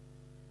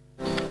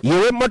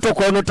yewe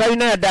emmotoka ono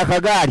talina yadde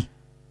akagaali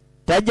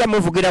tajja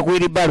muvugira ku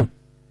iribalo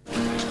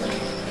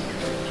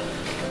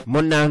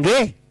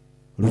munnange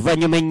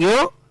oluvannyuma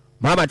ennyo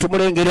maama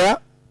tumulengera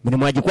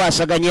mulimu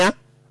agikwasaganya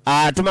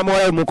atuma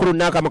muwala we mukulu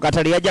naaka mu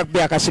katale yajja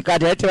kubya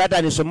akasikaati ate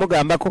tebatandise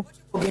omugambako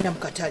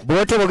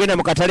bw'oteba ogenda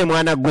mu katale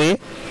mwana gwe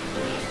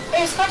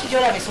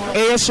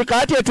eyo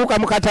sikaati etuuka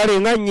mu katale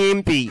nga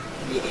nnyimpi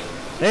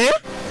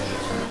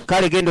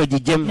kale genda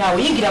ogijjemu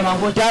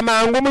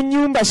tamangu mu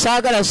nnyumba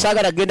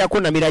saagala genda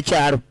kunamira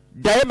kyalo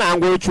ddayo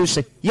mangu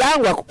okyuse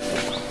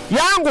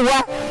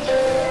yanguwa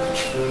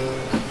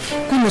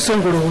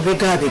kumusongola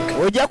obubegabega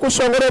ojja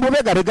kusongola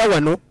obubegabega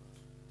wano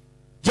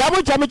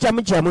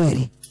jamu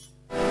eri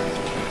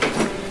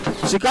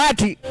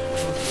sikaati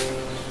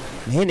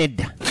naye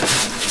nedda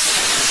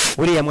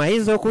William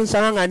ayinza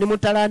okunsanga nga ndi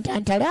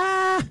mutalantantala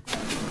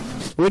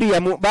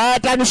William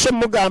batandise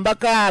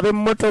omugambako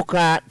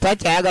ab'emmotoka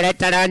takyayagala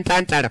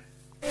talantantala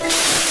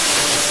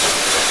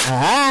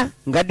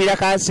ngaddira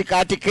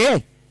kansikaati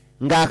ke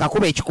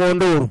ng'akakuba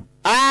ekikondoolo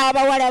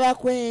abawala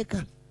bakweka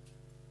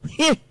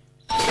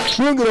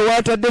yongera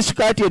watadde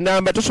sikaati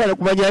ennamba tosobola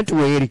kumanya nti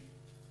weeri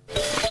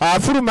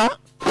afuluma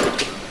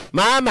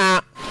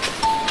maama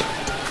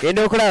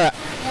genda okulaba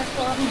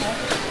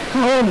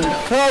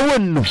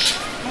awonno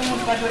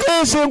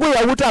ensengo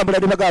yawutambula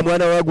ne bagamba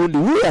mwana wa gundi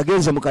wuyo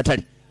agenze mu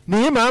katale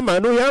naye maama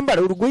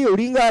noyambala olugoye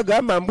olinga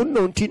agamba mbu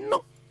nno nti nno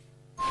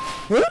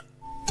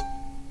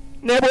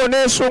ne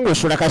bwona ensonga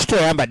osula kasita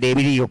oyambadde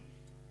ebiriyo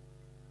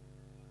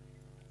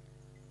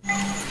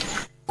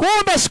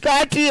kumbe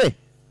sikaati ye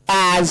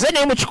aze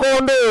naye mu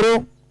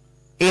kikondoolo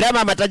era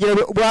maama tagira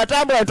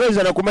bw'atambula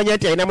toyinza nakumanya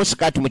nti alinamu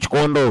sikaati mu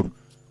kikondoolo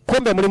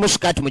kumbe mulimu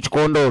sikaati mu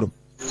kikondoolo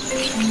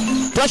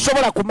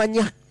tosobola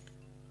kumanya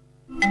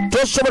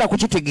tosobola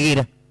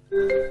kukitegeera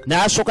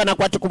n'asooka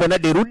nakwate kubona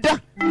dde ludda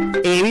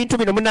ebintu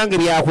bino munange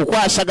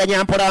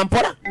byakukwasaganya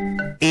mpolampola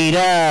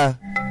era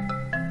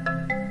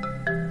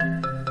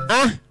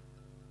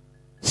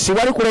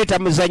siwali kuleeta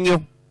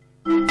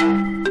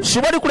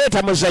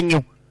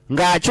muzannyo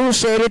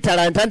ng'akyusa eri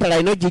talantantala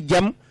ino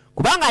gijjamu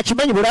kubanga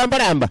akimanyi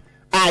bulambalamba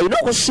alina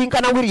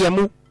okusinkana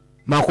William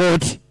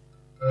Makooti,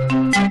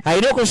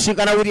 alina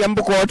okusinkana William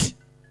Bukooti.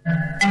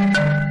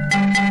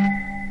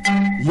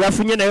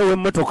 Yafunye naye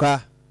w'emmotoka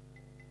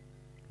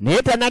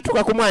naye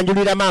tanatuuka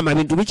kumwanjulira maama,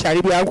 bintu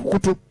bikyali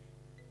byankukutu,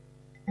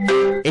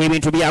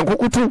 ebintu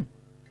byankukutu.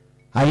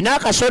 Alina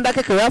akasonda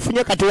ke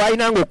keyafunye kati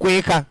waalina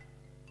ng'okweka,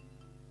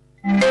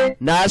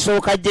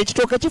 n'asooka ajja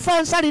ekitooke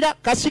kifa nsalira,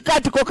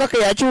 kasikaatiko kake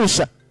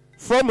yakyusa,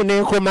 foomu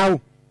n'ekomawo,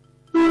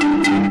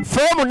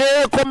 foomu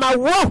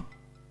n'ekomawo.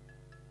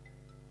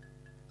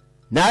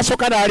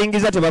 N'asooka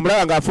n'alingiza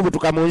tebamulaba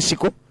ng'afubutuka mu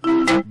nsiko,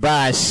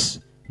 baasi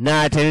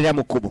n'aterera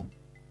mu kkubo.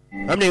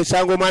 Amne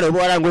usanga omwana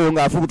obuwala ngoyo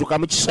ng'afubutuka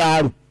mu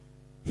kisaalu.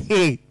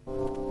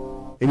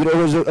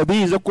 Ebirowoozo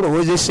biyinza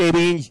okulowoozesa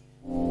ebingi.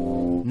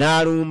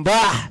 N'alumba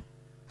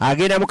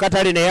agenda mu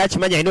katale naye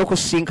akimanya alina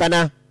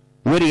okusinkana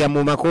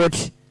William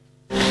Makooti.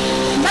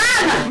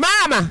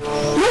 Maama!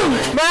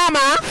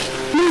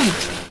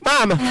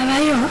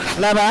 Labayo.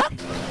 Laba?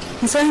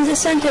 Nsanze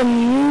sente mu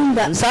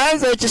nnyumba.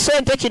 Nsanze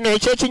ekisente kino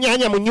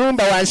ekyekinyanya mu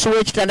nnyumba wansi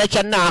w'ekitanda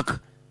kya Naaka.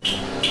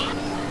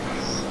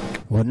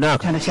 Naaka?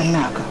 Kitanda kya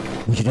Naaka.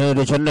 Mu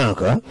kitanda kya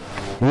Naaka?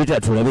 Wita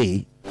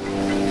tulabe.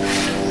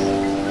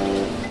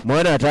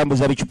 Mwana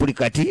atambuza bicupuli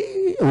kati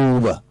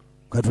oba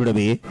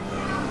katulabe.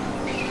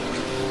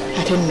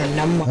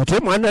 Ate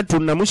mwana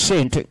tunnamu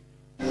sente.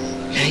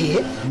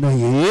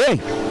 Naye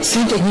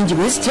Sente nyingi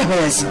bwe zityaba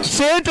yazijja.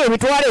 sente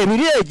emitwalo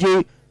ebiri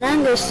egyo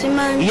Nange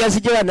simanyi.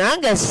 yazijja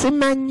nange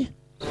simanyi.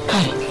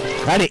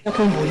 Kale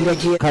Nakumbuulira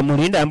gye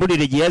kamulinda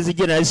mbulire gye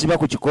yazijja n'azisiba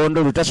ku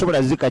kikondo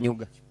tasobola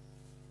zikanyuga.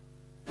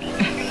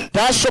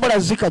 Tasobola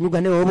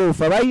zikanyuga ne oba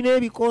ofa balina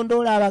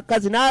ebikondoola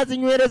abakazi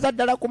n'azinywereza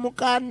ddala ku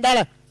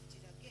mukandala.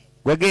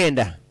 Gwe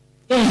genda.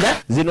 enda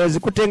Zino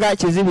zikutenga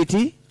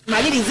kizibiti.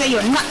 malirize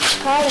yonna.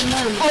 Kale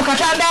maama.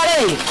 Okatandala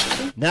eyo.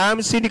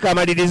 N'amusindika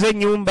amalirize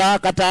ennyumba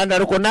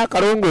akatandalo konna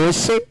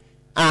akalongoose.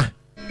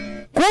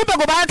 Kumbe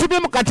gwe baatumye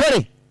mu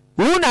katale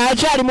wuuno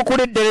akyali mu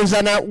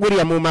kuleddereza na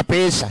William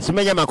Mapeesa,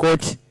 simenya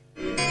Makooti.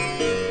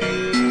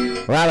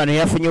 Waaba ne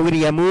yafunye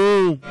William.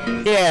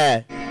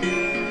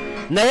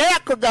 Naye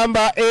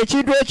akugamba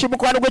ekintu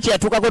ekimukwano gwe kye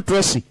yatuukako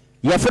Tracy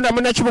yafuna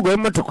munnakibuga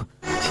w'emmotoka.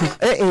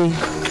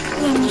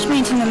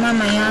 Okimanyi nti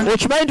maama yange.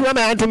 Okimanyi nti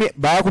maama yantumye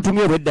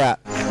baakutumye obwedda.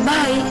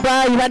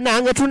 Bayi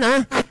bannange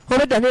tuna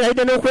obwedda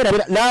neerabidde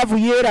n'okwerabira laavu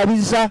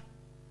yeerabiza.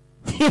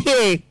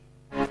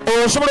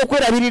 Osobola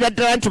okwerabirira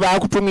ddala nti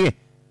baakutumye.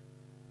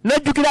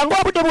 Najjukira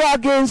ng'obudde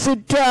bwagenze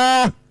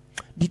dda.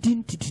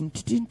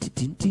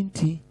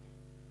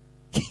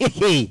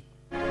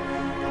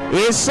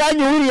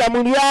 Essanyu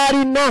William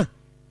lyalina.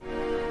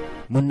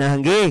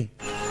 Munnange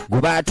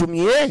gwe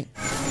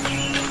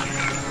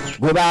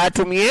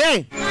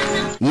baatumye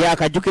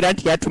yakajjukira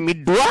nti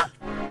yatumiddwa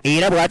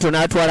era bw'atyo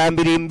n'atwala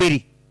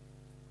mbiri.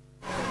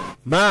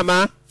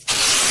 Maama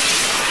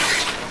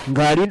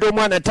ng'alinda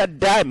omwana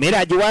tadda emmere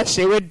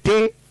agiwaasa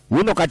ewedde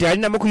wuno kati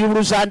alina mu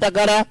kuyubuluza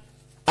ndagala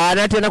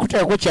anaatera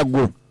kuteekako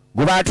kyaggulu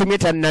gwe baatumye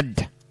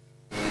tannadda.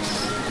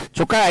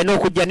 Kyokka alina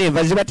okujja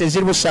n'enva ziba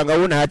teziri busanga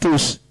wuno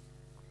atuuse.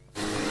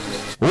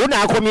 Wuno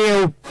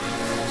akomyewo.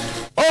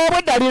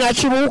 Obwedda alina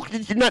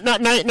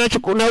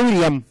kibu na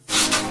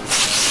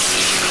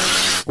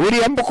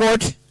William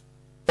Bukooti.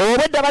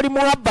 Obwedda bali mu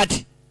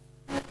Abbati.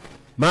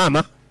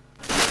 Maama.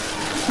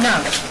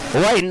 Naaka.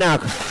 Owaayi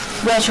Naaka.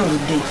 Lwaki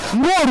oludde?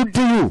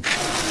 Ng'oluddeyo.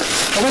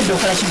 Obwedda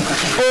okola ki mu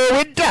katale?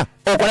 Owedda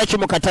okola ki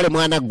mu katale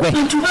mwana ggwe?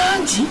 Abantu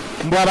bangi.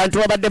 Mbw abantu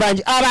babadde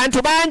bangi.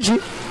 Abantu bangi.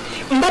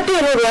 Mbadde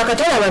era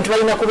olwakatale abantu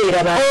balina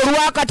kubeera bangi.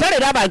 Olwakatale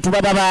era abantu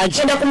baba bangi.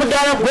 Genda ku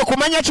mudaala Gwe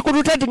kumanya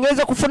kikuluta nti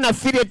ngenze kufuna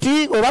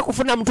fireti oba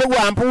kufuna mutwe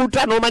gwa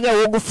mpuuta n'omanya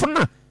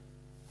woogufuna.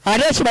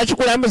 Ate ekiba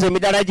kikulambuza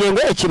emidaala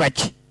gy'engoye kiba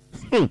ki?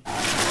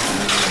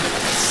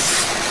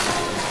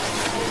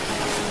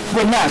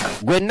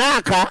 Gwe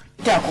Naaka.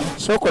 Tako.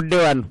 Sookodde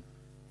wano.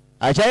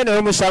 Akyali naye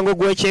omusango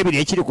gw'ekyebiri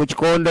ekiri ku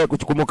kikondo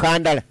ku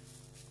mukandala.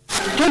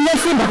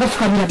 Tonneesimba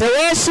kafukamira.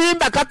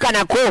 Teweesimba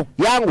kakkanako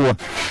yanguwa.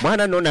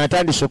 Mwana nno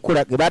n'atandise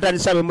okkula ge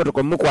baatandise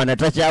ab'emmotoka omukwana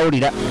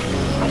takyawulira.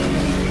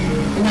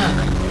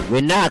 Naaka.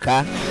 Gwe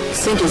Naaka.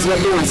 Sente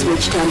zibadde wansi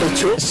w'ekitanda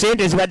kyo.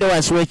 Sente zibadde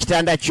wansi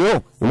w'ekitanda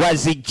kyo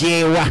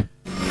wazigyewa.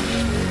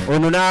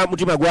 Ono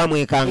n'omutima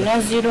gwamwekanga.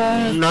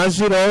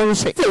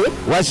 Nazironze.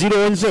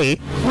 Wazironze.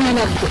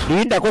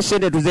 Lindako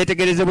sente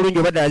tuzeetegereze bulungi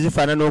oba ddala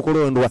zifaanana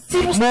okulondwa.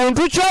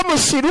 Muntu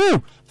ky'omusiru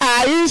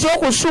ayinza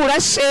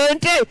okusuula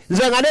sente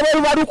nze nga ne bwe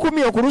luba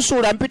 10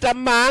 okulusuula mpita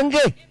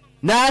mmange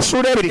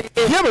n'asuula ebiri.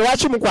 Ye bwe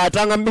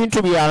wakimukwatanga mu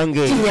bintu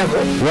byange.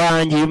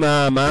 Wangi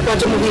maama.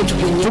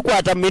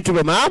 Tukwata mu bintu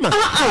byo maama.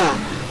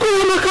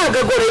 Amaka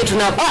agagola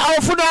yitunako.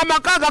 Ofuna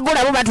amaka agagola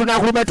abo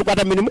batunakuluma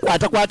tukwata mirimu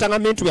kwatakwatanga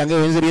mu bintu byange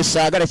ewenze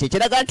byesaagala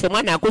kyekiraga nti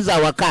omwana akuza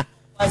awaka.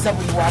 Waza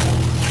buli wamu.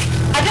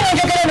 Ate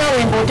njogera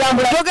naawe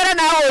ng'otambula. Njogera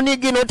naawe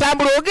onigina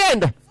otambula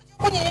ogenda.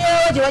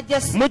 Kunyiyawo gye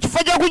wajja Mu kifo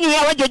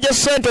gy'okunyiyawo gy'ojja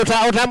ssente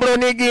otambula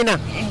onigina.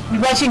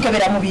 lwaki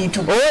nkebera mu bintu.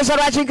 Owooza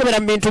lwaki nkebera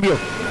mu bintu byo?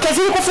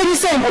 Keziri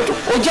kufunyisa embuto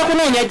ojja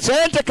kunoonya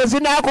Sente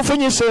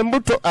kezinaakufunyisa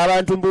embuto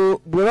abantu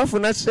bwe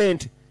bafuna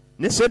sente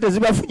ne sente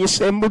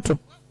zibafunyisa embuto.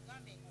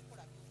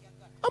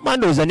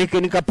 Amandoza ne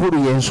Ken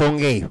Kapulu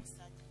y'ensonga eyo.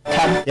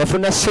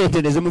 Yafuna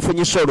ssente ne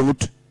zimufunyisa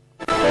olubuto.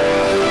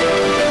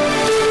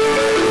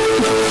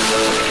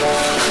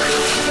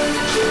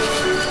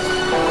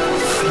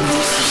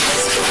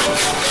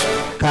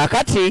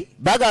 Kakati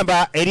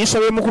bagamba eriiso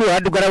ly'omukulu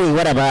waddugala we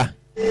walaba.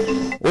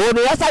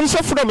 Ono yasabise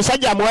ofuna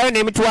omusajja amuwayo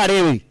n'emitwalo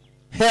ebiri.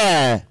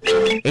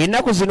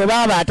 Ennaku zino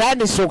baba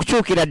atandise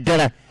okukyukira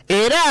ddala.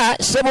 Era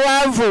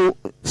Ssebwanvu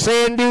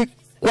Sendi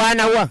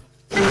kwanawa.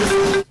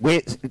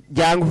 Gwe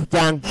jangu.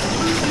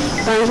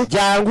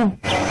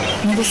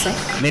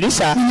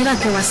 Melissa.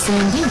 Nirake wa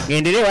Sendi.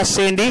 Ngendere wa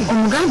Sendi.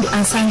 Omugambi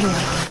ansange wa.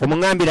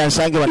 Omungambira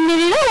nsange wa.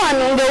 Nirira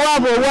wano nge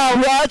wabo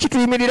lwaki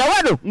tuyimirira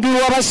wano ndi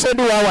waba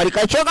Sendi wawali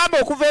kakyogamba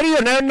okuva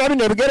eriyo nayo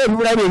nabino ebigere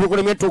ebibulabi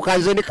ebikulemye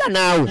tukazendika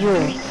naawe.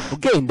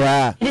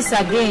 Genda.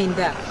 Melissa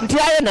genda. Nti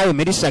aye nawe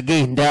Melissa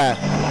genda.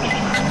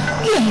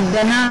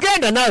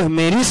 Genda nawe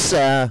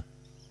Melissa.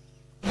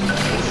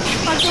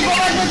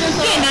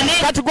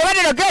 Kati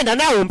gobadde genda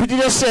nawe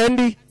mpitire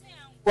Sendi.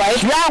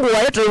 Yanguwa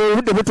yeto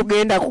obudde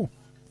butugendako.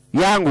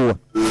 Yanguwa.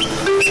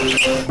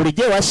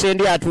 Bulijjo wa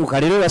Sendi atuuka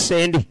leero wa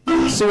Sendi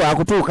si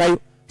waakutuukayo.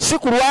 Si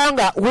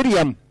kulwanga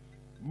William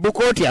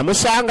Bukooti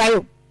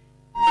amusangayo.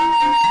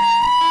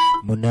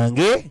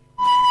 Munange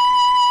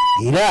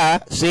era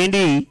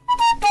Sendi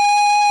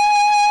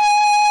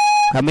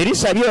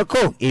Kamerisa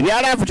byoko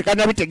ebyalaafu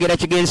tekannabitegera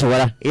kigenze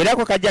wala era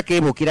ko kajja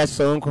keebukira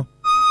Sonko.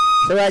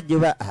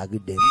 Sewajuba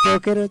agudde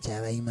mutokero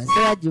kyabayima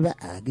sewajuba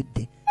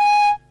agudde.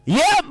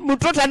 Ye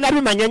mutota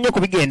nabimanya nnyo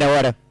kubigenda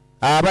wala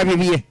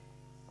ababibye.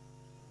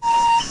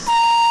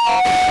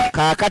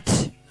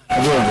 Kakati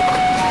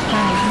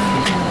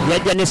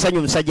yajja n'essanyu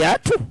omusajja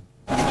atu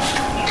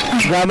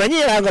ng'amanyi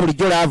era nga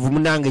bulijjo laavu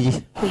munange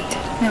ye.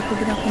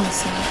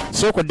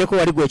 Sookoddeko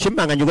wali gwe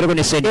ekimmanga njogereko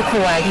ne Sendi.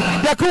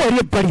 Ddako wali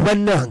ebbali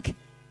bannange.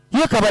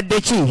 Ye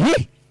kabadde ki?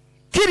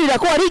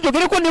 Kirirako wali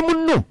njogereko ne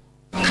munno.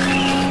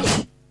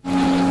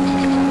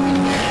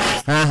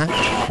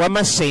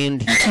 Wama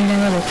Sendi.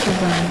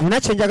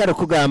 Nakyo njagala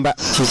okugamba.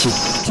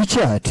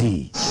 Kiki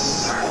ati?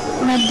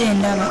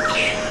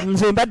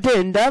 Nze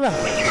mbadde ndaba.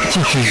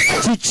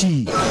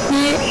 Kiki?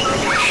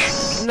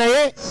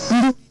 Naye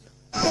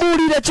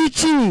mbuulira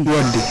kiki?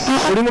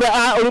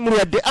 Oli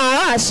mulwadde?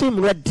 Si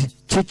mulwadde.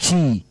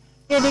 Kiki?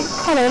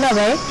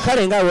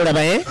 Kale nga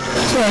olaba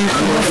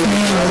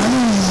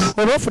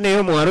oba ofuneyo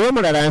omuwala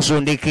omulala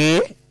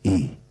nsondeke.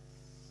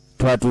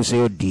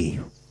 Twatuuseyo ddi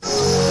eyo.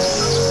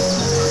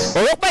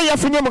 Olwokuba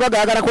yafunye omugaga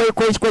ayagala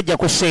kwejja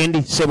ku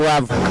Sendi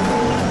Ssebwanvu.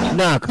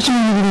 Naaka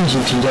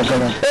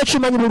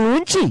ekimanyi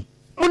bulungi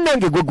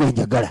munnange gwe gwe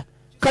njagala.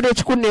 Kale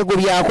ekikunneego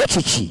byako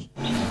kiki?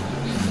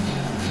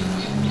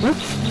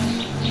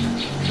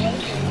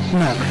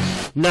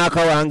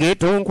 Naaka wange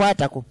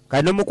tonkwatako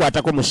kale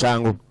nomukwatako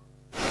musango.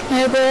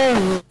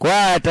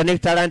 Kwata ne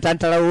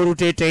talantantala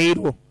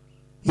w'oluteeteirwo.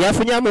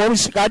 Yafunyamu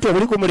obusikaati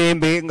obuli ku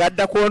mulembe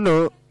ng'adda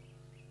kwono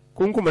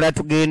kunkumula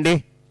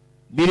tugende.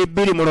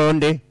 Bbiri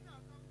mulonde.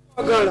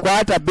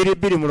 Kwata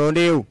bbiri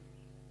mulondeyo.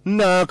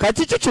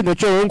 Kati kino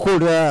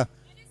kyonkola.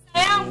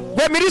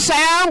 Gwe Melissa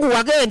yangu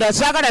wagenda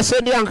saagala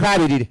Sendi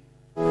yankabirire.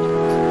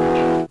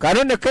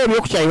 Kano neko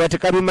ebyokukyayiwa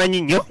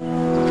tekabimanyi nnyo.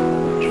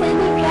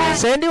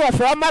 Sendi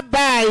waffe wama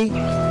bye.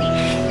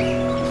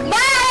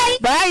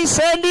 Bye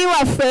Sendi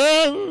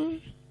waffe.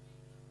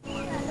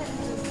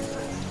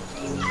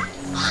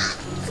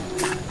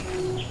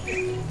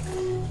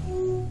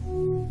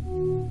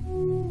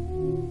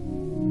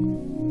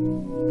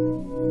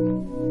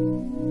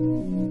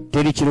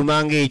 Teri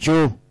kirumanga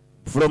ekyo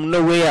from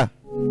nowhere.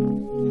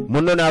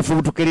 Muno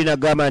naafubutukeri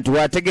nagamba nti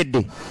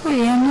wategedde.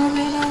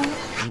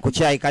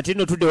 Nkukyayi kati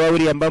no tudde wa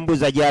William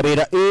bambuuza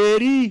gy'abeera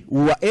eri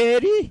wa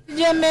eri.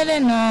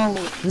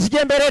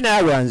 Nzije mbere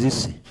naawe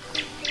anzise.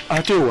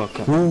 Ate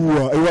ewaka.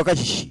 Ewaka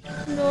kiki?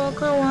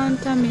 Waka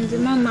wantame nze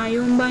maama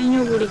ayomba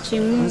nnyo buli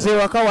kimu. Nze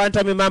waka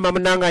wantame maama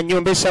munanga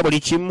nyombesa buli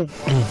kimu.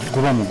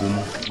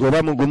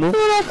 Goba mugumu.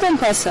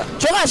 Kumpasa.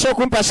 Kyobasa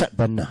okumpasa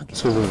bannange.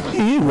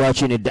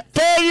 Lwaki nedda.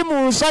 Teri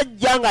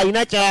musajja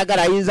ng'alina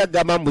kyayagala ayinza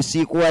gamba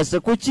mbusiikuwase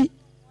kuki?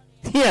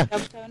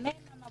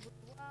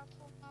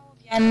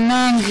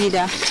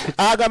 Byanangira.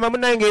 Agamba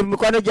munange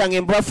emikwano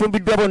gyange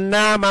mbwafumbiddwa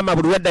bonna maama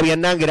buli wadda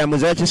byannangira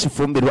muze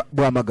kisifumbirwa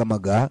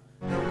bwamagamaga.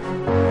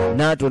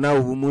 Naato naawe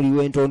bumuli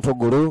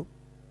w'entontogolo.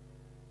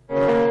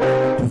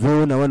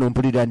 Tuveewo na wano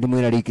mpulira ndi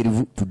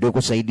mweraliikirivu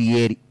tuddeko sayidi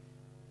yeeri.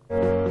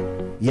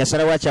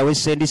 Yasalawo akyawe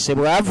Sendi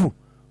Ssebwanvu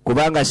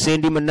kubanga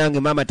Sendi munnange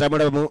maama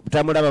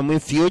tamulaba mu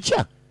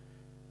future.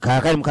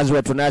 Kaakali mukazi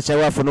wattu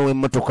n'asalawo afune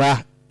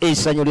ow'emmotoka.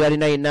 Essanyu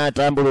lyalina yenna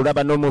atambula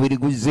olaba n'omubiri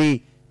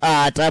guzze.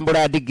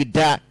 Atambula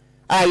adigidda.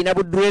 Ayina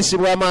buduresi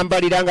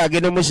bwamwambalira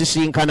ng'agenda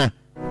omusisinkana.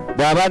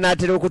 Bw'aba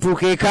n'atera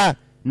okutuuka eka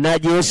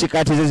n'agyeyo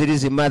sikaati ze ziri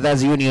zi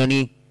Mothers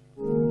Union.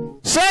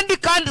 Sendi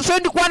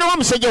kwana wa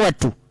musajja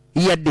wattu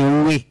yadde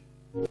wuwe.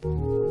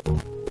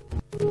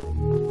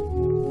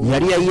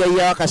 Yali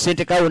yayiyayo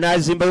akasente kawe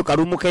n'azimbayo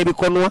kalumu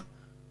k'ebikonwa.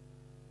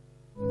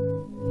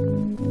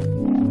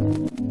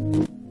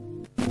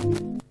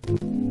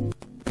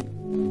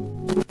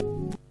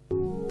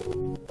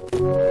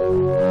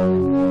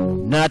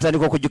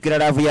 batandika okujjukira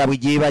laavu yaabwe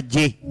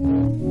gyebajje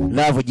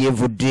laavu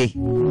gyevudde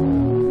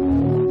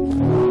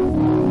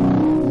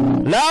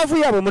laavu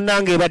yaabwe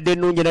munnange ebadde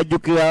ennungi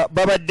najjukira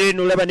babadde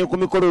eno olaba ne ku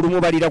mikolo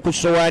olumu balira ku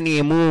sowaani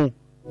emu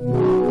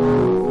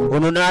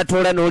ono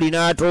n'atoola n'oli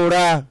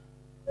n'atoola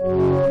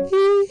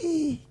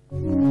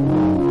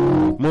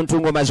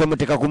muntu ng'omaze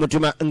omuteeka ku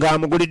mutima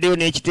ng'amuguliddeyo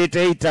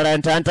n'ekiteeteeyi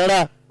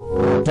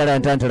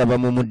talantantala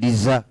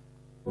bamumuddiza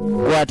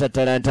kwata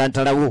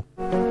talantantalawo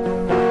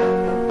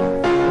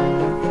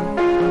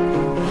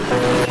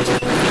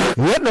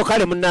yenno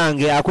kale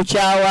munnange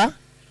akukyawa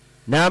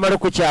n'amala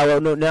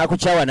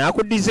okukyawa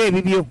n'akuddiza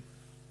ebibyo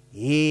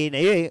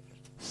naye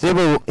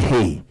sebo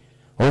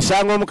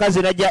osanga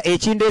omukazi najja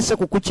ekindeese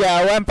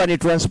kukukyawa mpa ne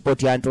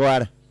transport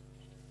antwala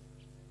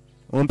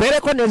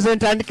ompeereko neze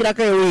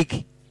ntandikirako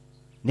ewiiki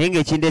naye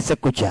ngaekindeese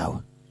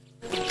kukukyawa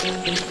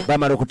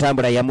bamala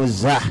okutambula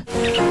yamuzza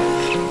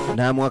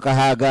n'amuwa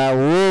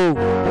kahaagaawo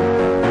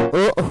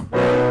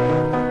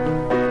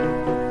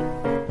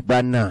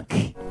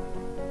bannange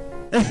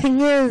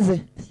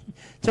ngenze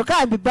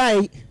kyokambi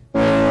bayi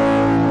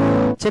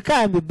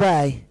kyokambi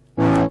bayi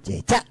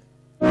kyekya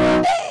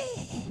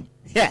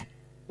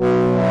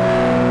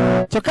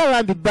kyokka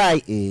bambi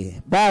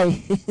bayi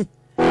bayi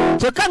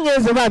kyokka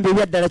ngenze bambi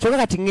ebyaddala kyokka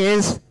kati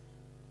ngenze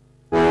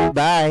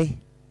bayi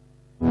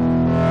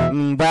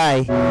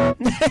bayi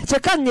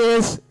kyokka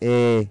ngenze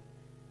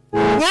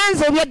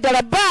ngenze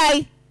ebyaddala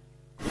bayi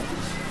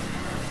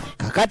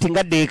kakati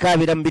ngadde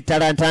ekaabira mu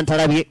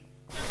bitalantantala bye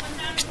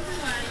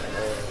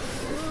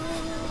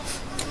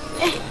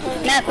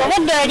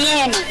nakobadde oli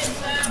eno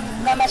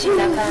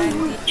ngamashinda kandi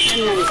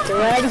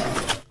tewali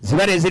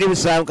zibale ziri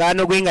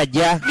busankano gwe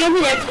ngajja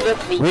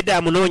wedde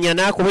amunoonya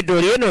nakubedde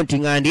oli eno nti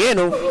nga ndi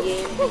eno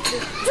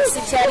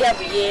sikyalya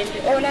buyembe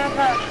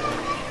olaba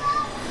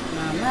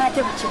mama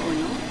ate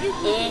bukibuno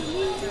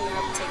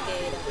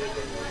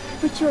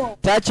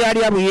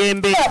takyalya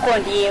buyembe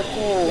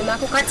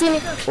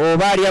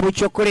oba alya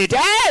buchokoleti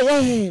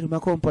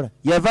lumako mpola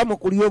yava mu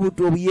kulya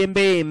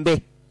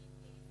obuyembeyembe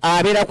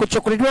abeera ku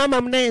chokoleti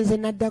wama munayenze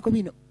naddako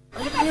bino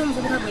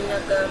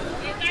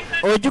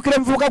ojjukira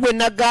omuvubuka gwe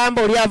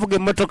nagamba oli avuga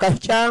emmotoka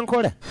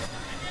kyankola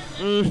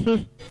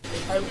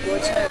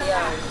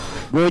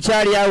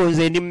gweokyali awo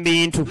nze ndi mu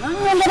bintu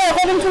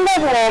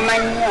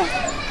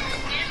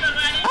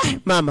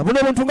maama buno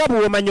obuntu nga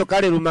buwooma nnyo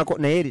kale lumako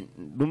naye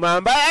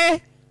lumamba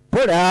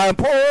pola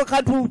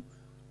katu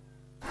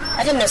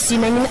ate no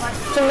simanyi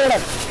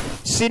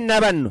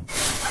sinaba nno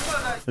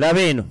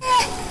laba eno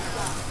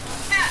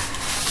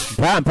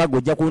mpampa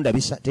gojja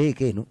kundabisa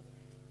teeka eno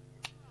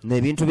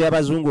nebintu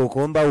by'abazungu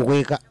okomba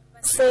okweka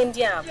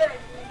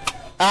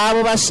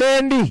abo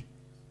basendi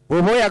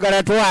oba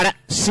oyagala twala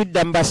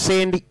sidda mu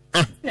basendi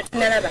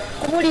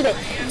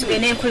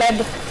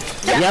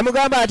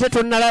yamugamba ate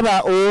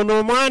tonnalaba ono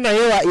omwana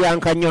yo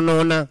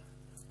yankanyonoona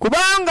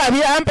kubanga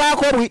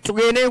byampaako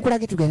tugende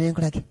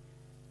enkulage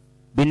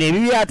bino ebi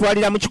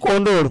byatwalira mu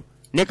kikondoolo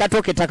ne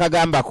katoke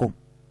takagambako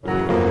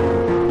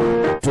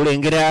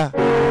tulengera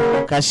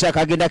kasa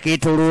kagenda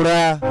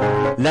keetoloola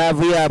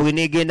laavu yaabwe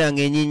negenda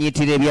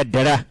ng'enyinyitira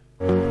ebyaddala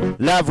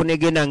laavu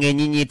negenda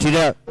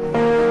ng'enyinyitira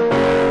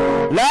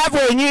laavu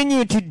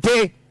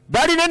enyinyitidde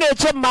balina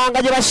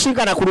n'ekyemmanga gye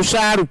basinkana ku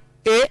lusaalu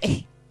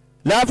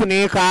laavu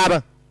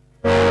neekaaba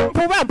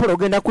mpuba mpola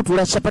ogenda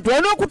kutula sapatu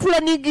alina okutula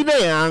nigine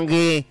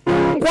yange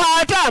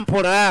nkwata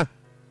mpola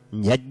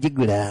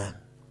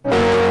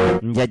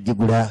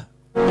njajjigula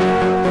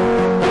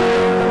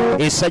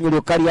essanyu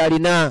lyokka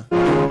lyalina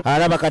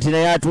alaba kati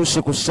naye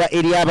atuuse ku ssa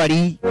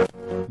eryabali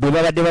bwe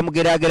babadde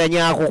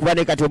bamugeraageranyako kuba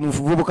ne kati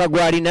omuvubuka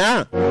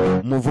gwalina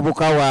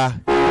muvubuka wa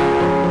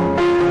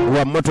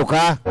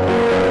mmotoka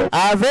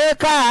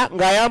aveeka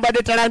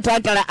ng'ayambadde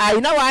talantantala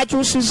alina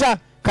waakyusiza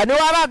kane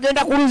waaba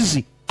agenda ku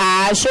luzzi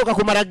asooka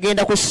kumala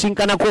kgenda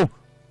kusinkanako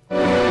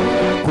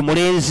ku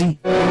mulenzi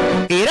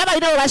era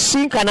balina we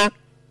basinkana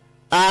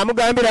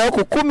amugambirawo ku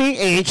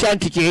 10 ekya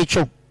nti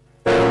kyekyo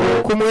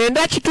ku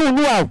 9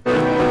 kitundu awo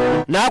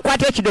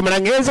n'akwata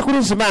ekidomola ngenze ku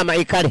luzzi maama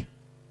ekale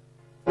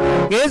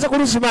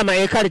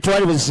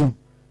tewali buzibu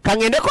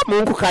kaŋŋendeko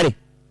mu nku kale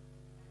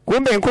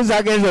kumbe enku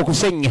zagenze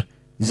okusenya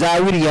za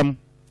William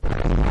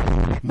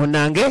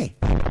munange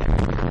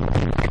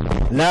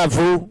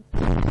laavu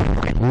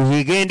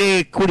igenda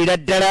ekulira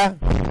ddala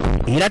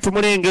era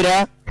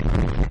tumulengera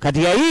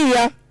kati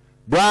yayiiya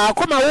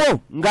bw'akomawo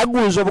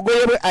ng'agguuza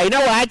obugoye bwe alina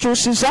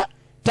waakyusiza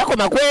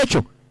takoma ku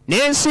ekyo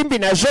n'ensimbi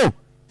nazo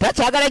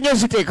takyagala nnyo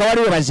ziteeka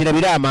waliwo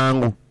bazirabira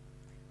amangu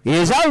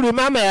ezaaluli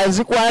maama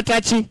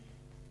yazikwata ki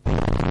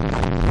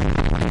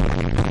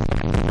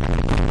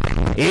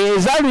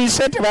ezaaluli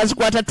sente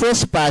bazikwata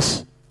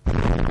trespass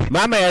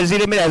maama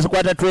yaziremera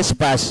yazikwata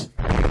trespass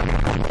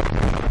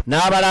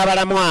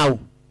n'abalaabalamu awo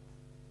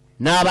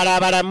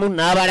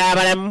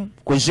n'abalaabalamu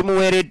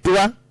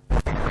kuzimuweereddwa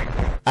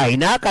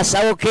alina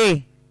akasawo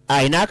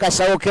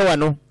ke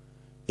wano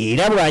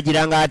era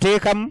bwagira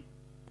ng'ateekamu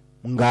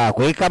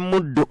ng'akweka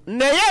muddo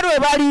naye lwe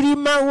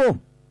balirimawo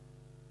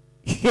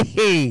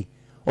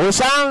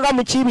osanga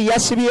mukibi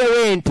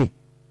yasibyewo ente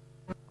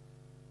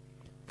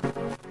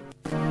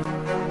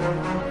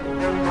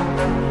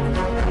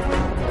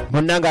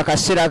munnanga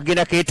akaseera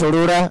akagenda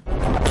keetoloola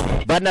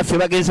bannaffe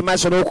bagenze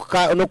maaso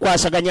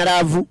n'okwasaganya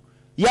laavu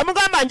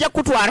yamugamba nja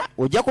kutwala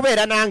ojja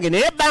kubeera nange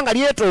naye ebbanga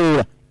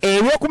lyetoloola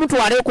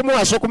ebyokumutwala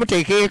okumuwasa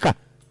okumuteekeeka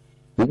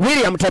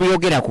William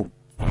tabyogerako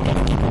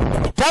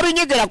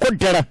tabinyegerako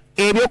ddala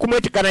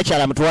ebyokumwetikana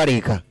kyala mutwala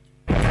eka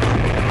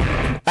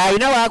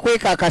alina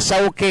waakweka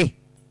akasawo ke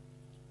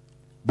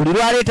buli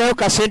lwaleetayo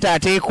kasente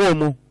ateeka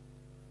omwo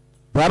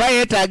bw'aba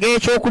yeetaaga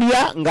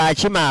ekyokulya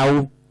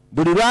ng'akimaawo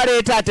buli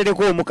lwaleeta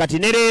atereka omwo kati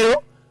ne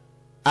leero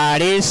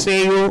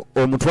aleeseeyo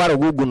omutwalo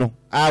guguno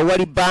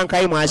awali banka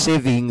ye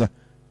mwasevinga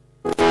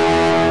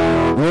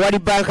wewali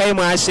banka ye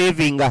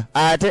mwasevinga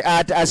ate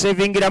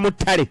asevingira mu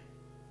ttale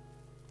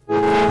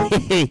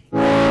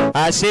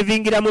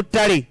asevingira mu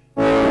ttale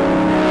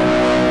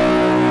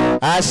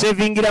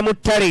asevingira mu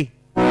ttale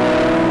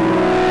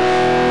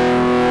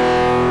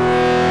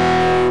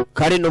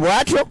kale no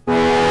bwatyo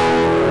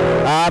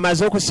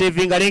amaze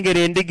okusevinga lengera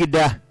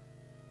endigida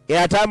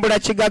yatambula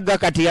kigagga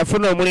kati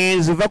yafuna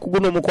omulenzi va ku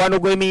guno omukwano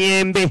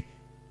gw'emiyembe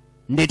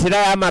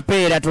ndeterayo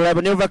amapeera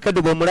tulabe ne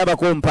vakedo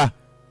bw'omulabako mpa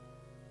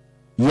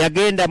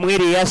yagenda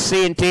mweri eya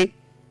ssente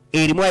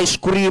erimu ice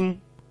cream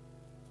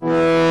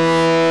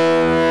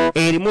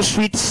erimu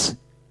sweets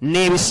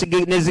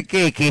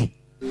nezikeeke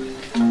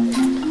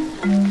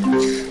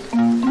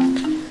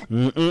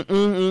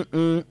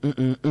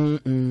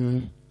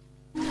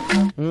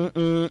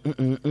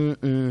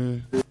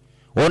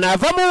ono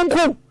ava mu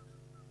nku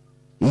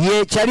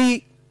ye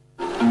kyali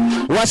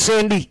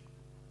wasendi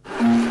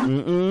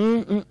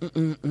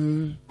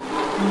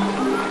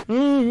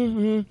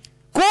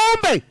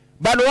kumbe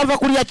bano wava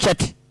kulya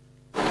chati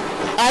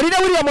alina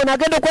William ono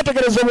agenda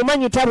okwetegereza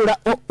omumanyi tabula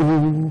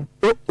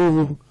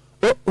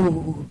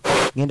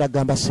ngenda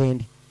gamba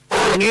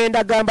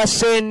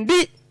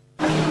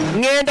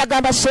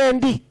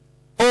sendi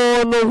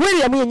ono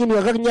William yenyini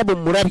wakanyabo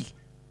mulabi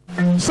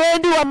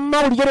sendi wa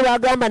mawulire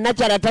bagamba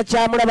nakyala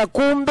takyamulaba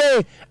kumbe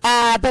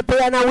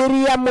apepeyana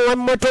William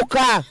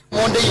w'emmotoka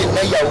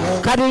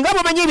kati nga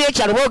bwomanyi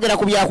ebyekyalo boogera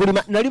ku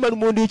byakulima nali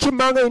malumondi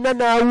ekimmanga yenna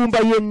naawumba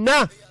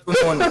yenna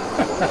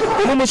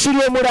mumusiri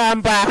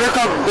omulamba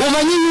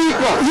omanyi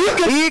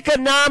yiika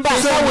enamba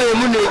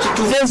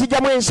nze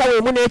nzijjamu ensawo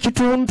emu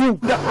n'ekitundu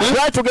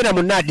lwaki tugenda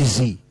mu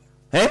nadizi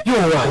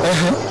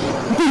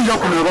mpulira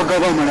kuno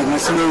abagaba amalaga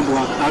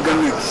sinambwa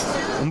agamye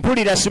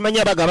mpulira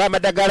simanya bagaba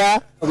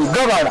amadagala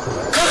gabala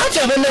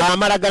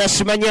amalagala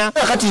simanya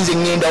kati nze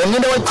ngenda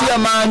wa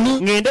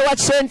chairman ngende wa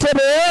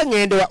ssentebe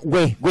ngende wa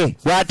gwe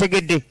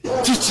wategedde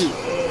kiki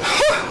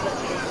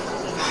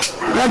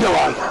nada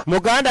wange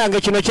muganda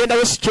wange kino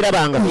kyendawo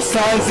sikirabanga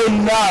musanze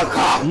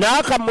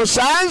naaka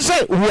musanze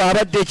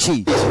wabadde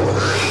ki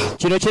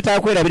kino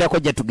kyetaaga kwerabirako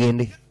jja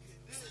tugende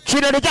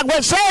kino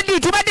nekyagwe sendi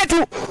tubadde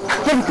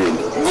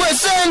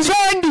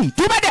sendi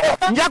tubadde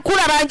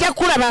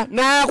njakulaba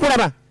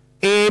nakulaba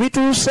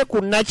ebituuse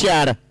ku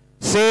nakyala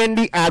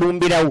sendi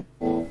alumbirawo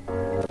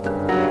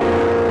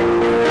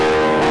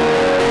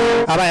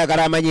aba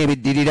ayagala amanya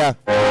ebiddirira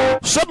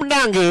so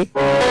munange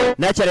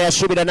nakyala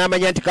yasuubira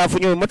n'amanya nti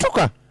kafunye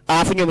emmotoka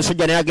afunye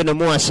omusajja naye agenda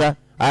omuwasa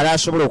ala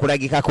asobola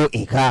okulagikako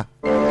eka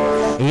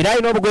era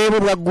alina obugoye bwe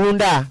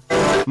bwaggunda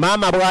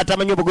maama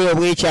bw'atamanyi obugoye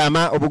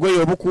obwekyama obugoye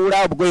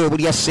obukuula obugoye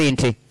obulya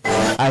ssente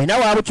alina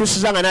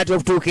waabukyusiza nga naatera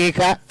okutuuka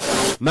eka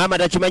maama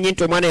takimanyi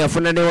nti omwana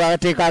yafuna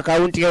newateeka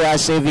akawunti ye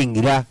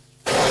wasevingira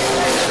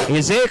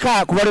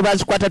ezeeka kuba lwe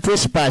bazikwata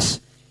trespass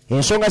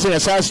ensonga zino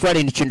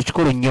saasitwale ndi kintu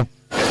kikulu nnyo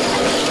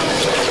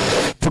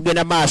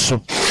tugenda maaso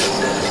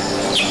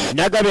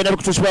naga byonna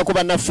bikutuusibwako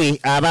bannaffe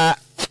aba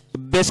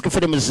Basic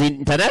Films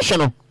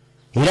International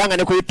era nga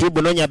ne ku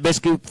YouTube noonya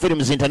Basic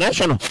Films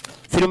International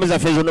firimu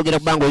zaffe zonogera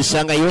kuba nga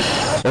ozisangayo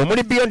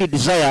omuli Beyond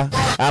Desire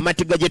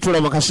Amatigga gye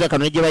tula mu kaseera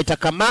kano ne gye bayita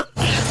Kama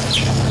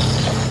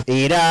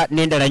era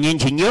n'endala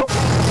nnyingi nnyo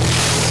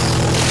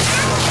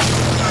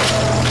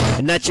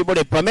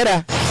Nakibole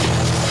Pamela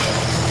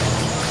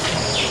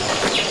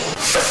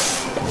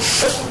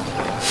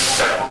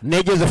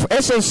ne Joseph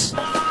Essence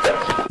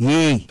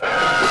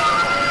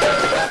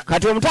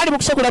kati omutali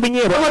mukusekula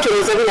binyeebwa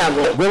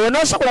gwe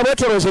bw'onoosekula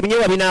bwetolooza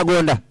ebinyeebwa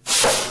binaagonda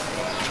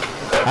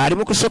ali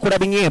mukusekula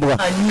binyeebwa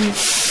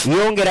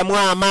yongeramu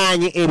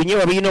amaanyi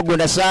ebinyeebwa birina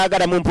ogonda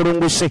saagala mu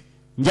mpulunguse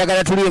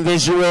njagala tuli enva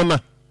eziwooma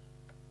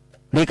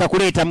leka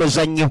kuleeta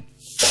muzannyo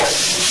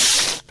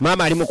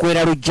maama ali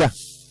mukwera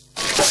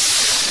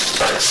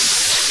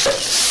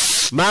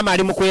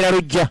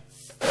lujja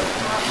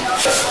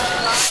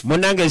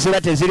munnange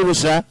eziba teziri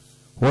busa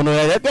ono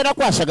yagenda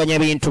kwasaganya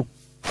bintu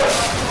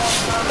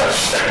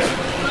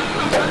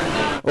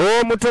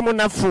omuto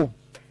munafu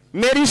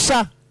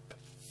Merisa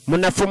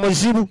munafu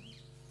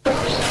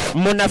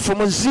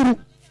muzibu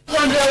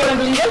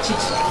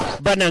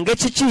banange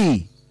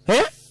kiki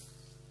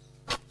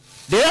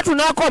leero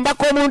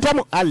tunaakombako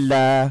omuntamu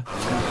alla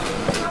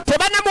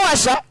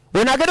tebanamuwasa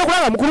ono agenda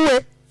okulaba mukulu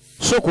we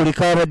so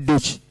kulika abadde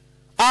ki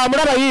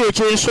amulaba yiyo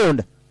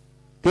ekyensonda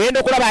genda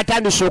okulaba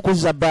atandise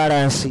okuzza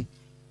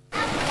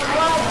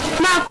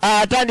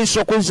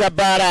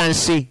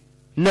balansi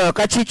no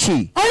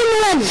kakiki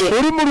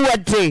oli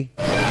mulwadde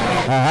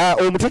aha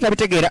omutwe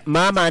tabitegeera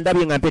maama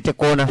ndabye nga mpete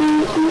koona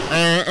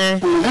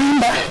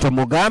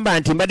tomugamba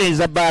nti mbadde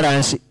nza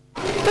balansi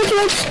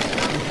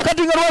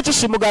kati nga lwaki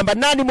simugamba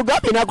nani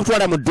mugambye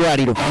nakutwala mu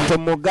ddwaliro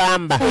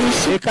tomugamba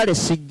ekale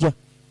sijja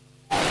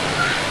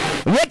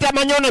ye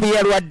tamanya ono bye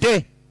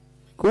yalwadde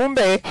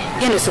kumbe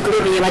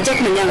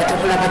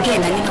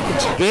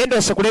genda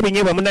osekula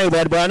ebinyeebwa munaye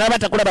bwanaaba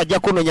takulaba ajja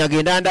kunonya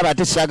genda ndaba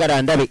ate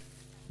saagala ndabe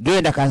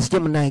genda kanzije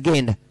munaye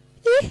genda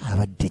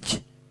abadde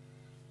ki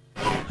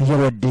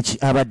yalwadde ki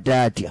abadde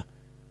atya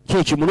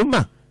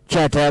kyekimuluma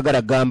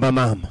kyatayagala gamba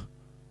maama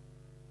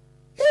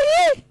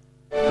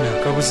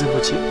akabuzibu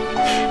ki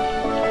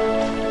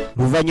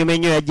luvannyuma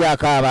ennyo yajja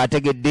akaaba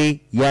ategedde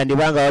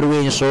yandibanga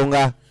waliwo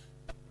ensonga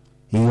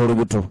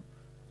ey'olubuto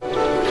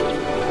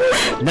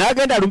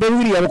n'agenda alumbe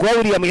William kuba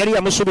William yali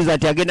yamusuubiza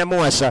nti agenda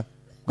muwasa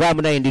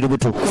gwamunaye ndi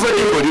lubuto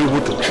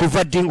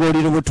kuva ddi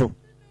ng'oli lubuto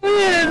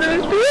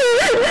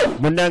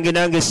munnange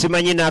nange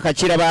simanyi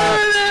n'akakiraba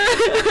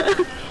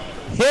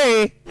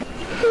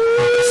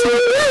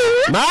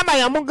maama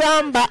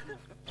yamugamba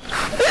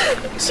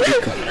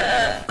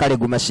kale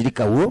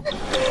gumasirika wo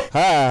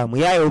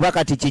muyaye oba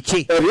kati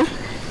kiki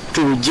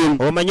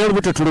omanye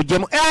olubuto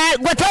tulugjemu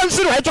gwe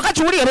tonzirwa ekyo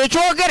kakiwulira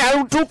ekyogera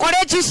tukole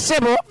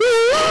ekisebo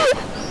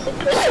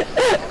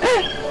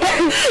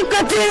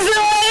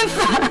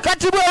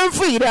kati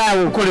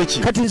bwenfiiraawo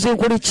kati nze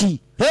nkole ki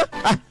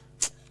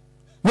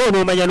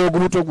bonoomanya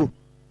n'ogubuto gwo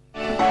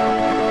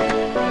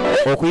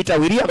okuyita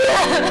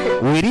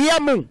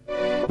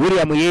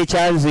William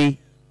yekyanze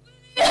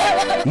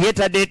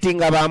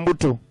yetadetinga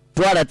bambuto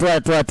twala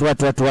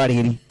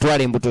eri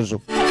twala embuto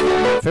zo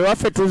fe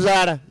waffe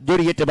tuzaala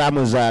joli ye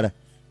tebamuzaala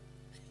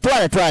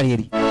twala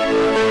eri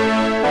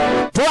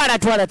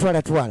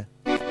twala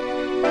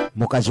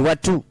mukazi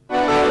wattu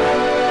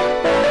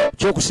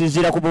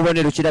kyokusinziira ku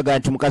bubonero kiraga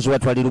nti mukazi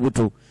wattu ali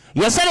lubuto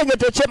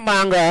yaserengeta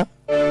ekyemmanga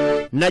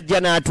najja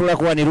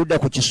n'atulako wanirudda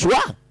ku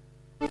kiswa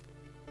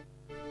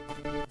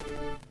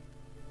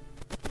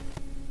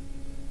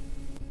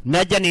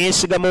najja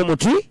neyeesigamu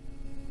omuti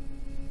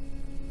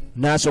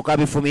n'asooka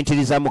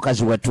abifumintiriza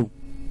mukazi wattu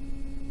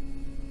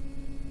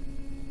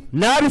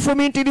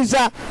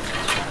n'abifumintiriza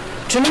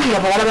tunulira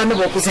bawala banno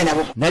b'okuze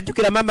nabo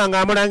najjukira mama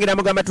ng'amulangira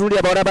mugamba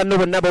tunulira bawala banno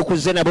bonna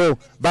b'okuze nabo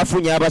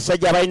bafunye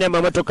abasajja abalina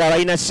amamotoka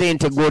abalina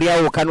ssente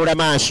gweolyawo okanula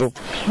maaso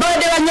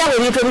babadde banyaabo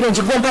ebintu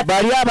ebirungi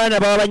bali abaana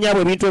baba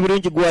banyaabo ebintu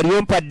ebirungi gwe wali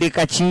ompadde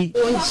kaki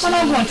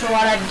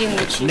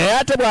naye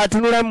ate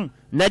bw'atunulamu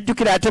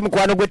najjukira ate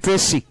mukwano gwe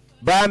Tracy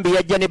bambi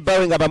yajja ne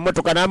bbawe nga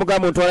bammotoka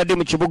n'amugamba ontwaladde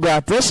mu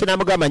kibuga Tracy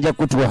n'amugamba nja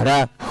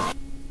kukutwala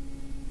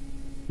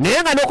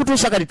naye nga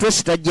n'okutuusa kati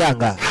Tracy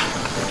tajjanga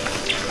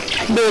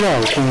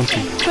mbeeraawo kumpi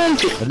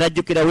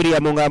najjukira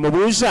William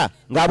ng'amubuuza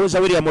ng'abuuza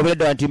William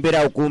oberedda nti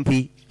mbeeraawo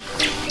kumpi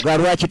nga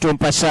lwaki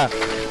tompasa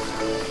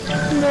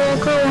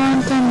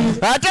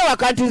ate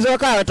wakantinze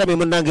waka abatame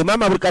munnange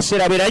maama buli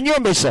kaseera abeera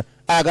nyombesa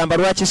agamba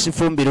lwaki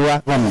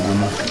sifumbirwa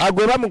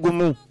agwe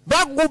bamugumu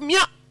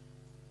bagumya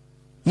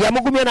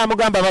yamugumya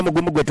n'amugamba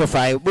bamugumu gwe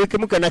tofaayo buli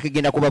kimu kyonna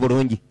kigenda kuba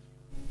bulungi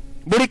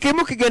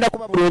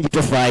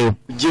tofaayo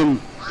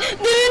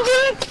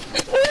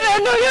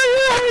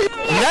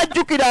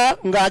najjukira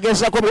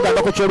ng'agezako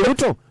mugamba ku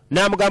kyolubuto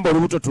n'amugamba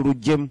olubuto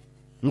tulugjemu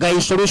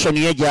nga solution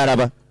ye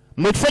gy'alaba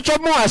mu kifo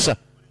ky'omuwasa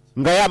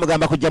nga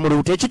yamugamba kujja mu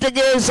lubuto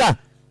ekitegeeza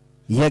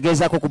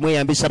yagezako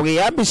kumweyambisa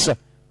bweyambisa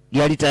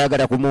yali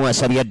tayagala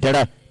kumuwasa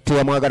byaddala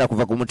teyamwagala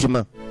kuva ku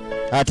mutima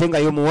ate nga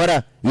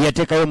y'omuwala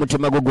yateekayo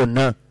omutima gwe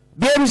gwonna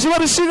byebizibu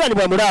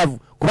bisinganibwa mulaavu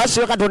kuba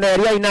siwe Katonda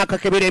yali alina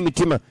akakebera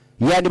emitima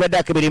yandibadde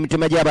akebera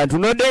emitima gy'abantu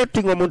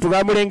nodetinga omuntu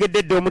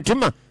bamulengedde dde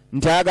omutima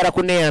nti ayagala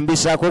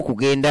kuneeyambisaako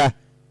okugenda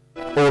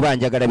oba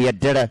njagala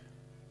byaddala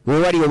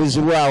wewali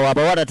obuzibu awo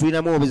abawala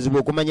tulinamu obuzibu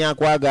okumanya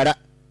akwagala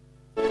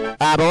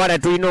abawala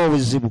tulina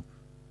obuzibu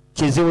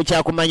kizibu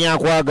kyakumanya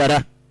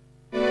akwagala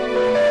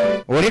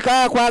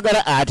oleka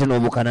akwagala ate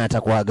n'obukana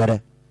atakwagala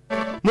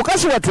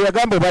mukazi wattu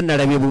yagamba oba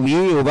nalabye bubi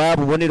oba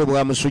bubonero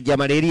bwa musujja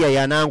malaria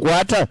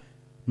yanankwata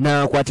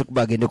n'akwate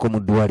kuba agendeko mu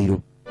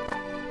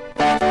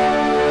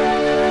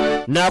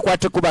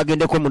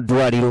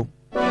ddwaliro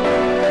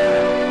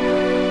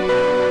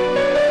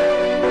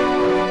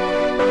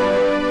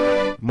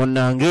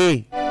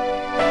munnange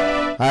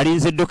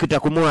alinze dokita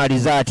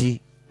kumuwaliza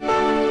ati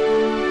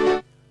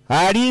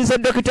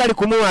dokitali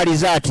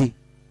kumuwaliza ati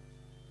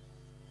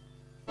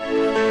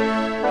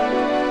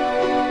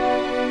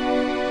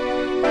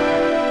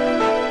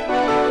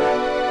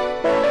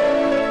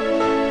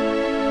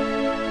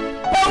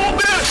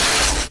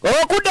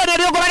okudda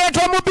neryo gwe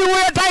baleeta omubbi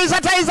wuuyo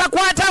tayiza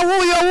kwata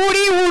wuuyo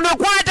wuli wuno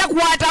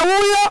kwata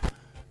wuuyo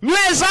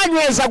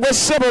nyweza gwe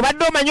ssebo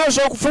badde omanyi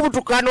osobola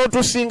okufubutuka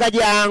n'otusinga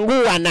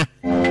jangu wano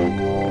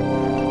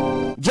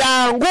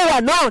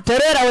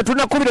tereera we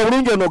tunakubira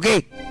obulungi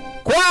onoge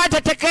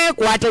kwata teke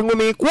kwata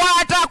engumi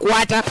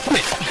kwata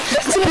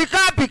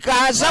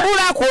pika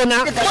zabula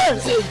kona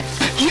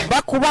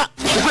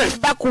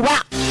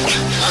bakuba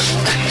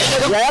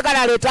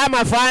yayagala aleeta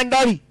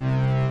amafandali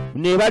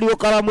ne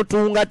balyoka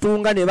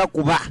bamutungatunga ne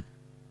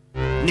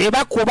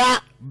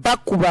bakuba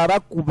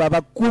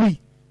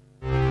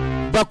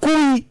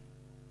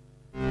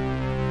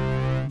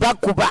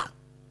bakuba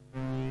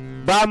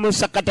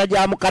bamusakata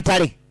gya mu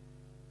katale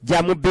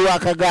gya mubbi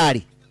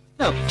w'akagaali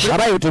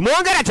abayo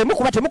temwongera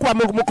temukuba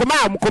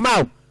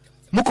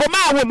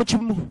mukomaawo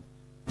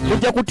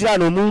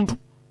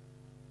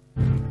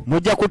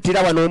mujja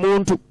kuttira wano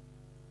omuntu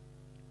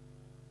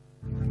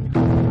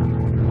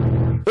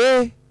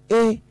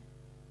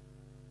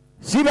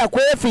siba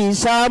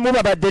kwefiisaamu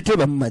babadde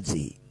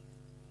tebamumaze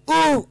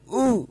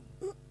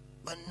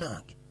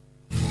bannange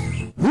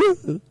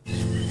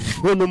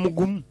ono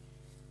mugumu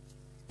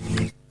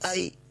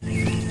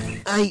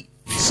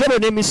sebo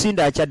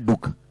n'emisinde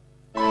akyadduka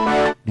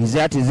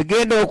rizaati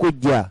zigenda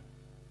okujja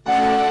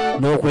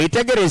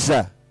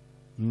n'okwetegereza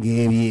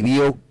ng'ebyo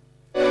ebyo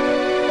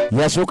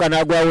yasooka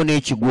n'agwawo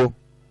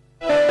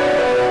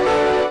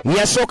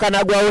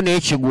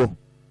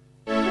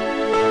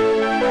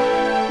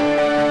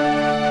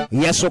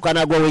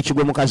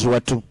n'ekigwo mukazi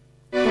wattu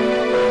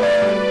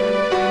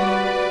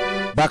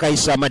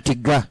bakayisa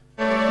Amatigga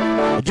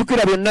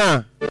ojjukira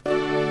byonna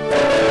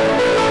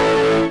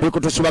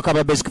bikutusibako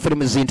aba Basic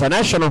Films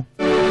International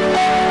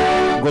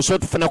ng'osobola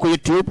tufuna ku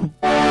YouTube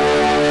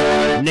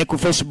ne ku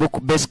Facebook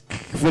Basic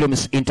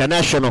Films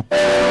International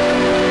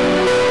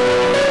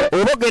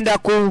oba ogenda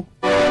ku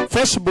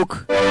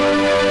Facebook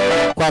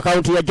ku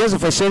akaunti ya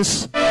Joseph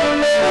Essence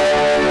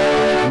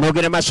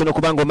n'ogenda maaso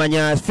n'okubanga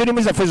omanya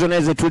firimu zaffe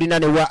zonna ze tulina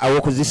newa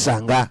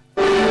aw'okuzisanga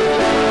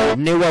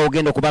newa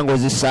ogenda okubanga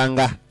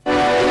ozisanga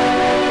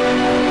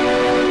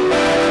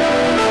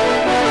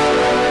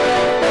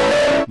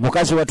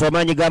mukazi wattu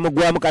amaanyi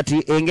gamugwamu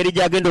kati engeri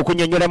gy'agenda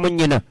okunnyonnyolamu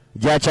nnyina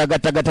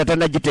gyakyagattagatta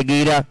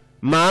tannagitegeera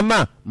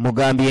maama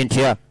mugambye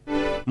ntya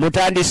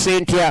mutandise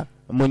ntya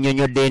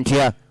munnyonnyodde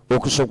ntya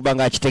okusobola okuba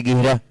nga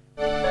akitegeera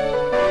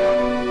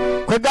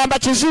kwegamba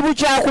kizibu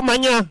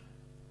kyakumanya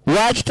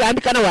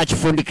wakitandika na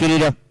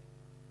wakifundikirira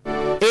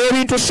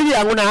ebintu si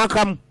byangu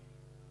n'akamu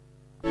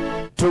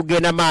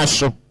tugenda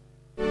maaso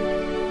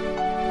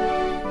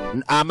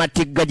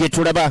Amatigga gye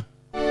tulaba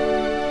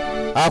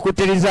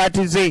akutte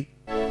rizaati ze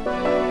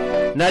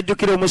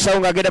n'ajjukira omusawo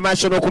ng'agenda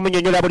maaso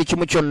n'okumunyonyola buli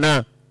kimu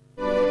kyonna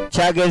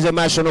kyagenze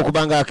maaso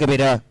n'okuba nga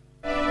akebera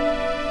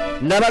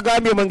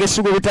nabagambye omwenge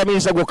si gwe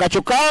butamiisa gwokka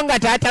kyokka nga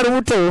taata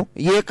Lubuto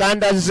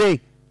yeekandazze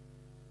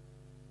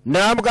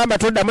n'amugamba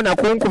toddamu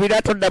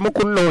nakunkubira toddamu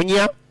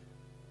kunnoonya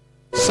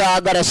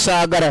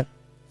saagala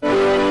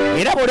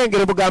era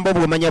bw'olengera obugambo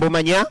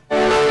bumanya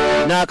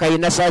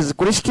n'akayina Saazi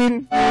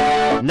Christine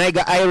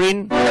Naiga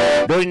Irene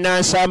Dori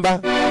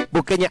Nansamba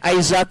Bukenya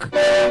Isaac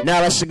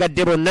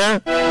n'abasigadde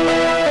bonna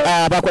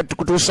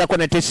bakutuusako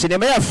nate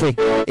sinema yaffe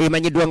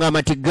emanyiddwa nga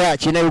Amatigga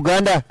kina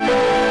Uganda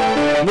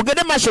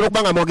mugende maaso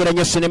okuba nga mwogera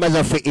nnyo sinema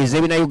zaffe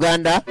ez'ebina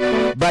Uganda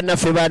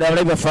bannaffe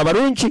balabi baffe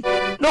abalungi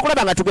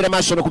n'okulaba nga tugenda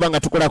maaso n'okuba nga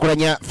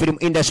tukulaakulanya film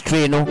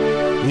industry eno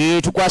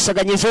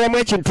tukwasaganyiza wamu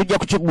ekintu tujja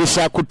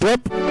kukigusa ku top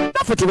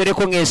naffe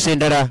tubeereko ng'ensi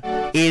endala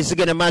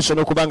ezigenda maaso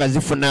n'okuba nga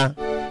zifuna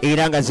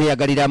era nga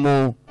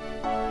zeeyagaliramu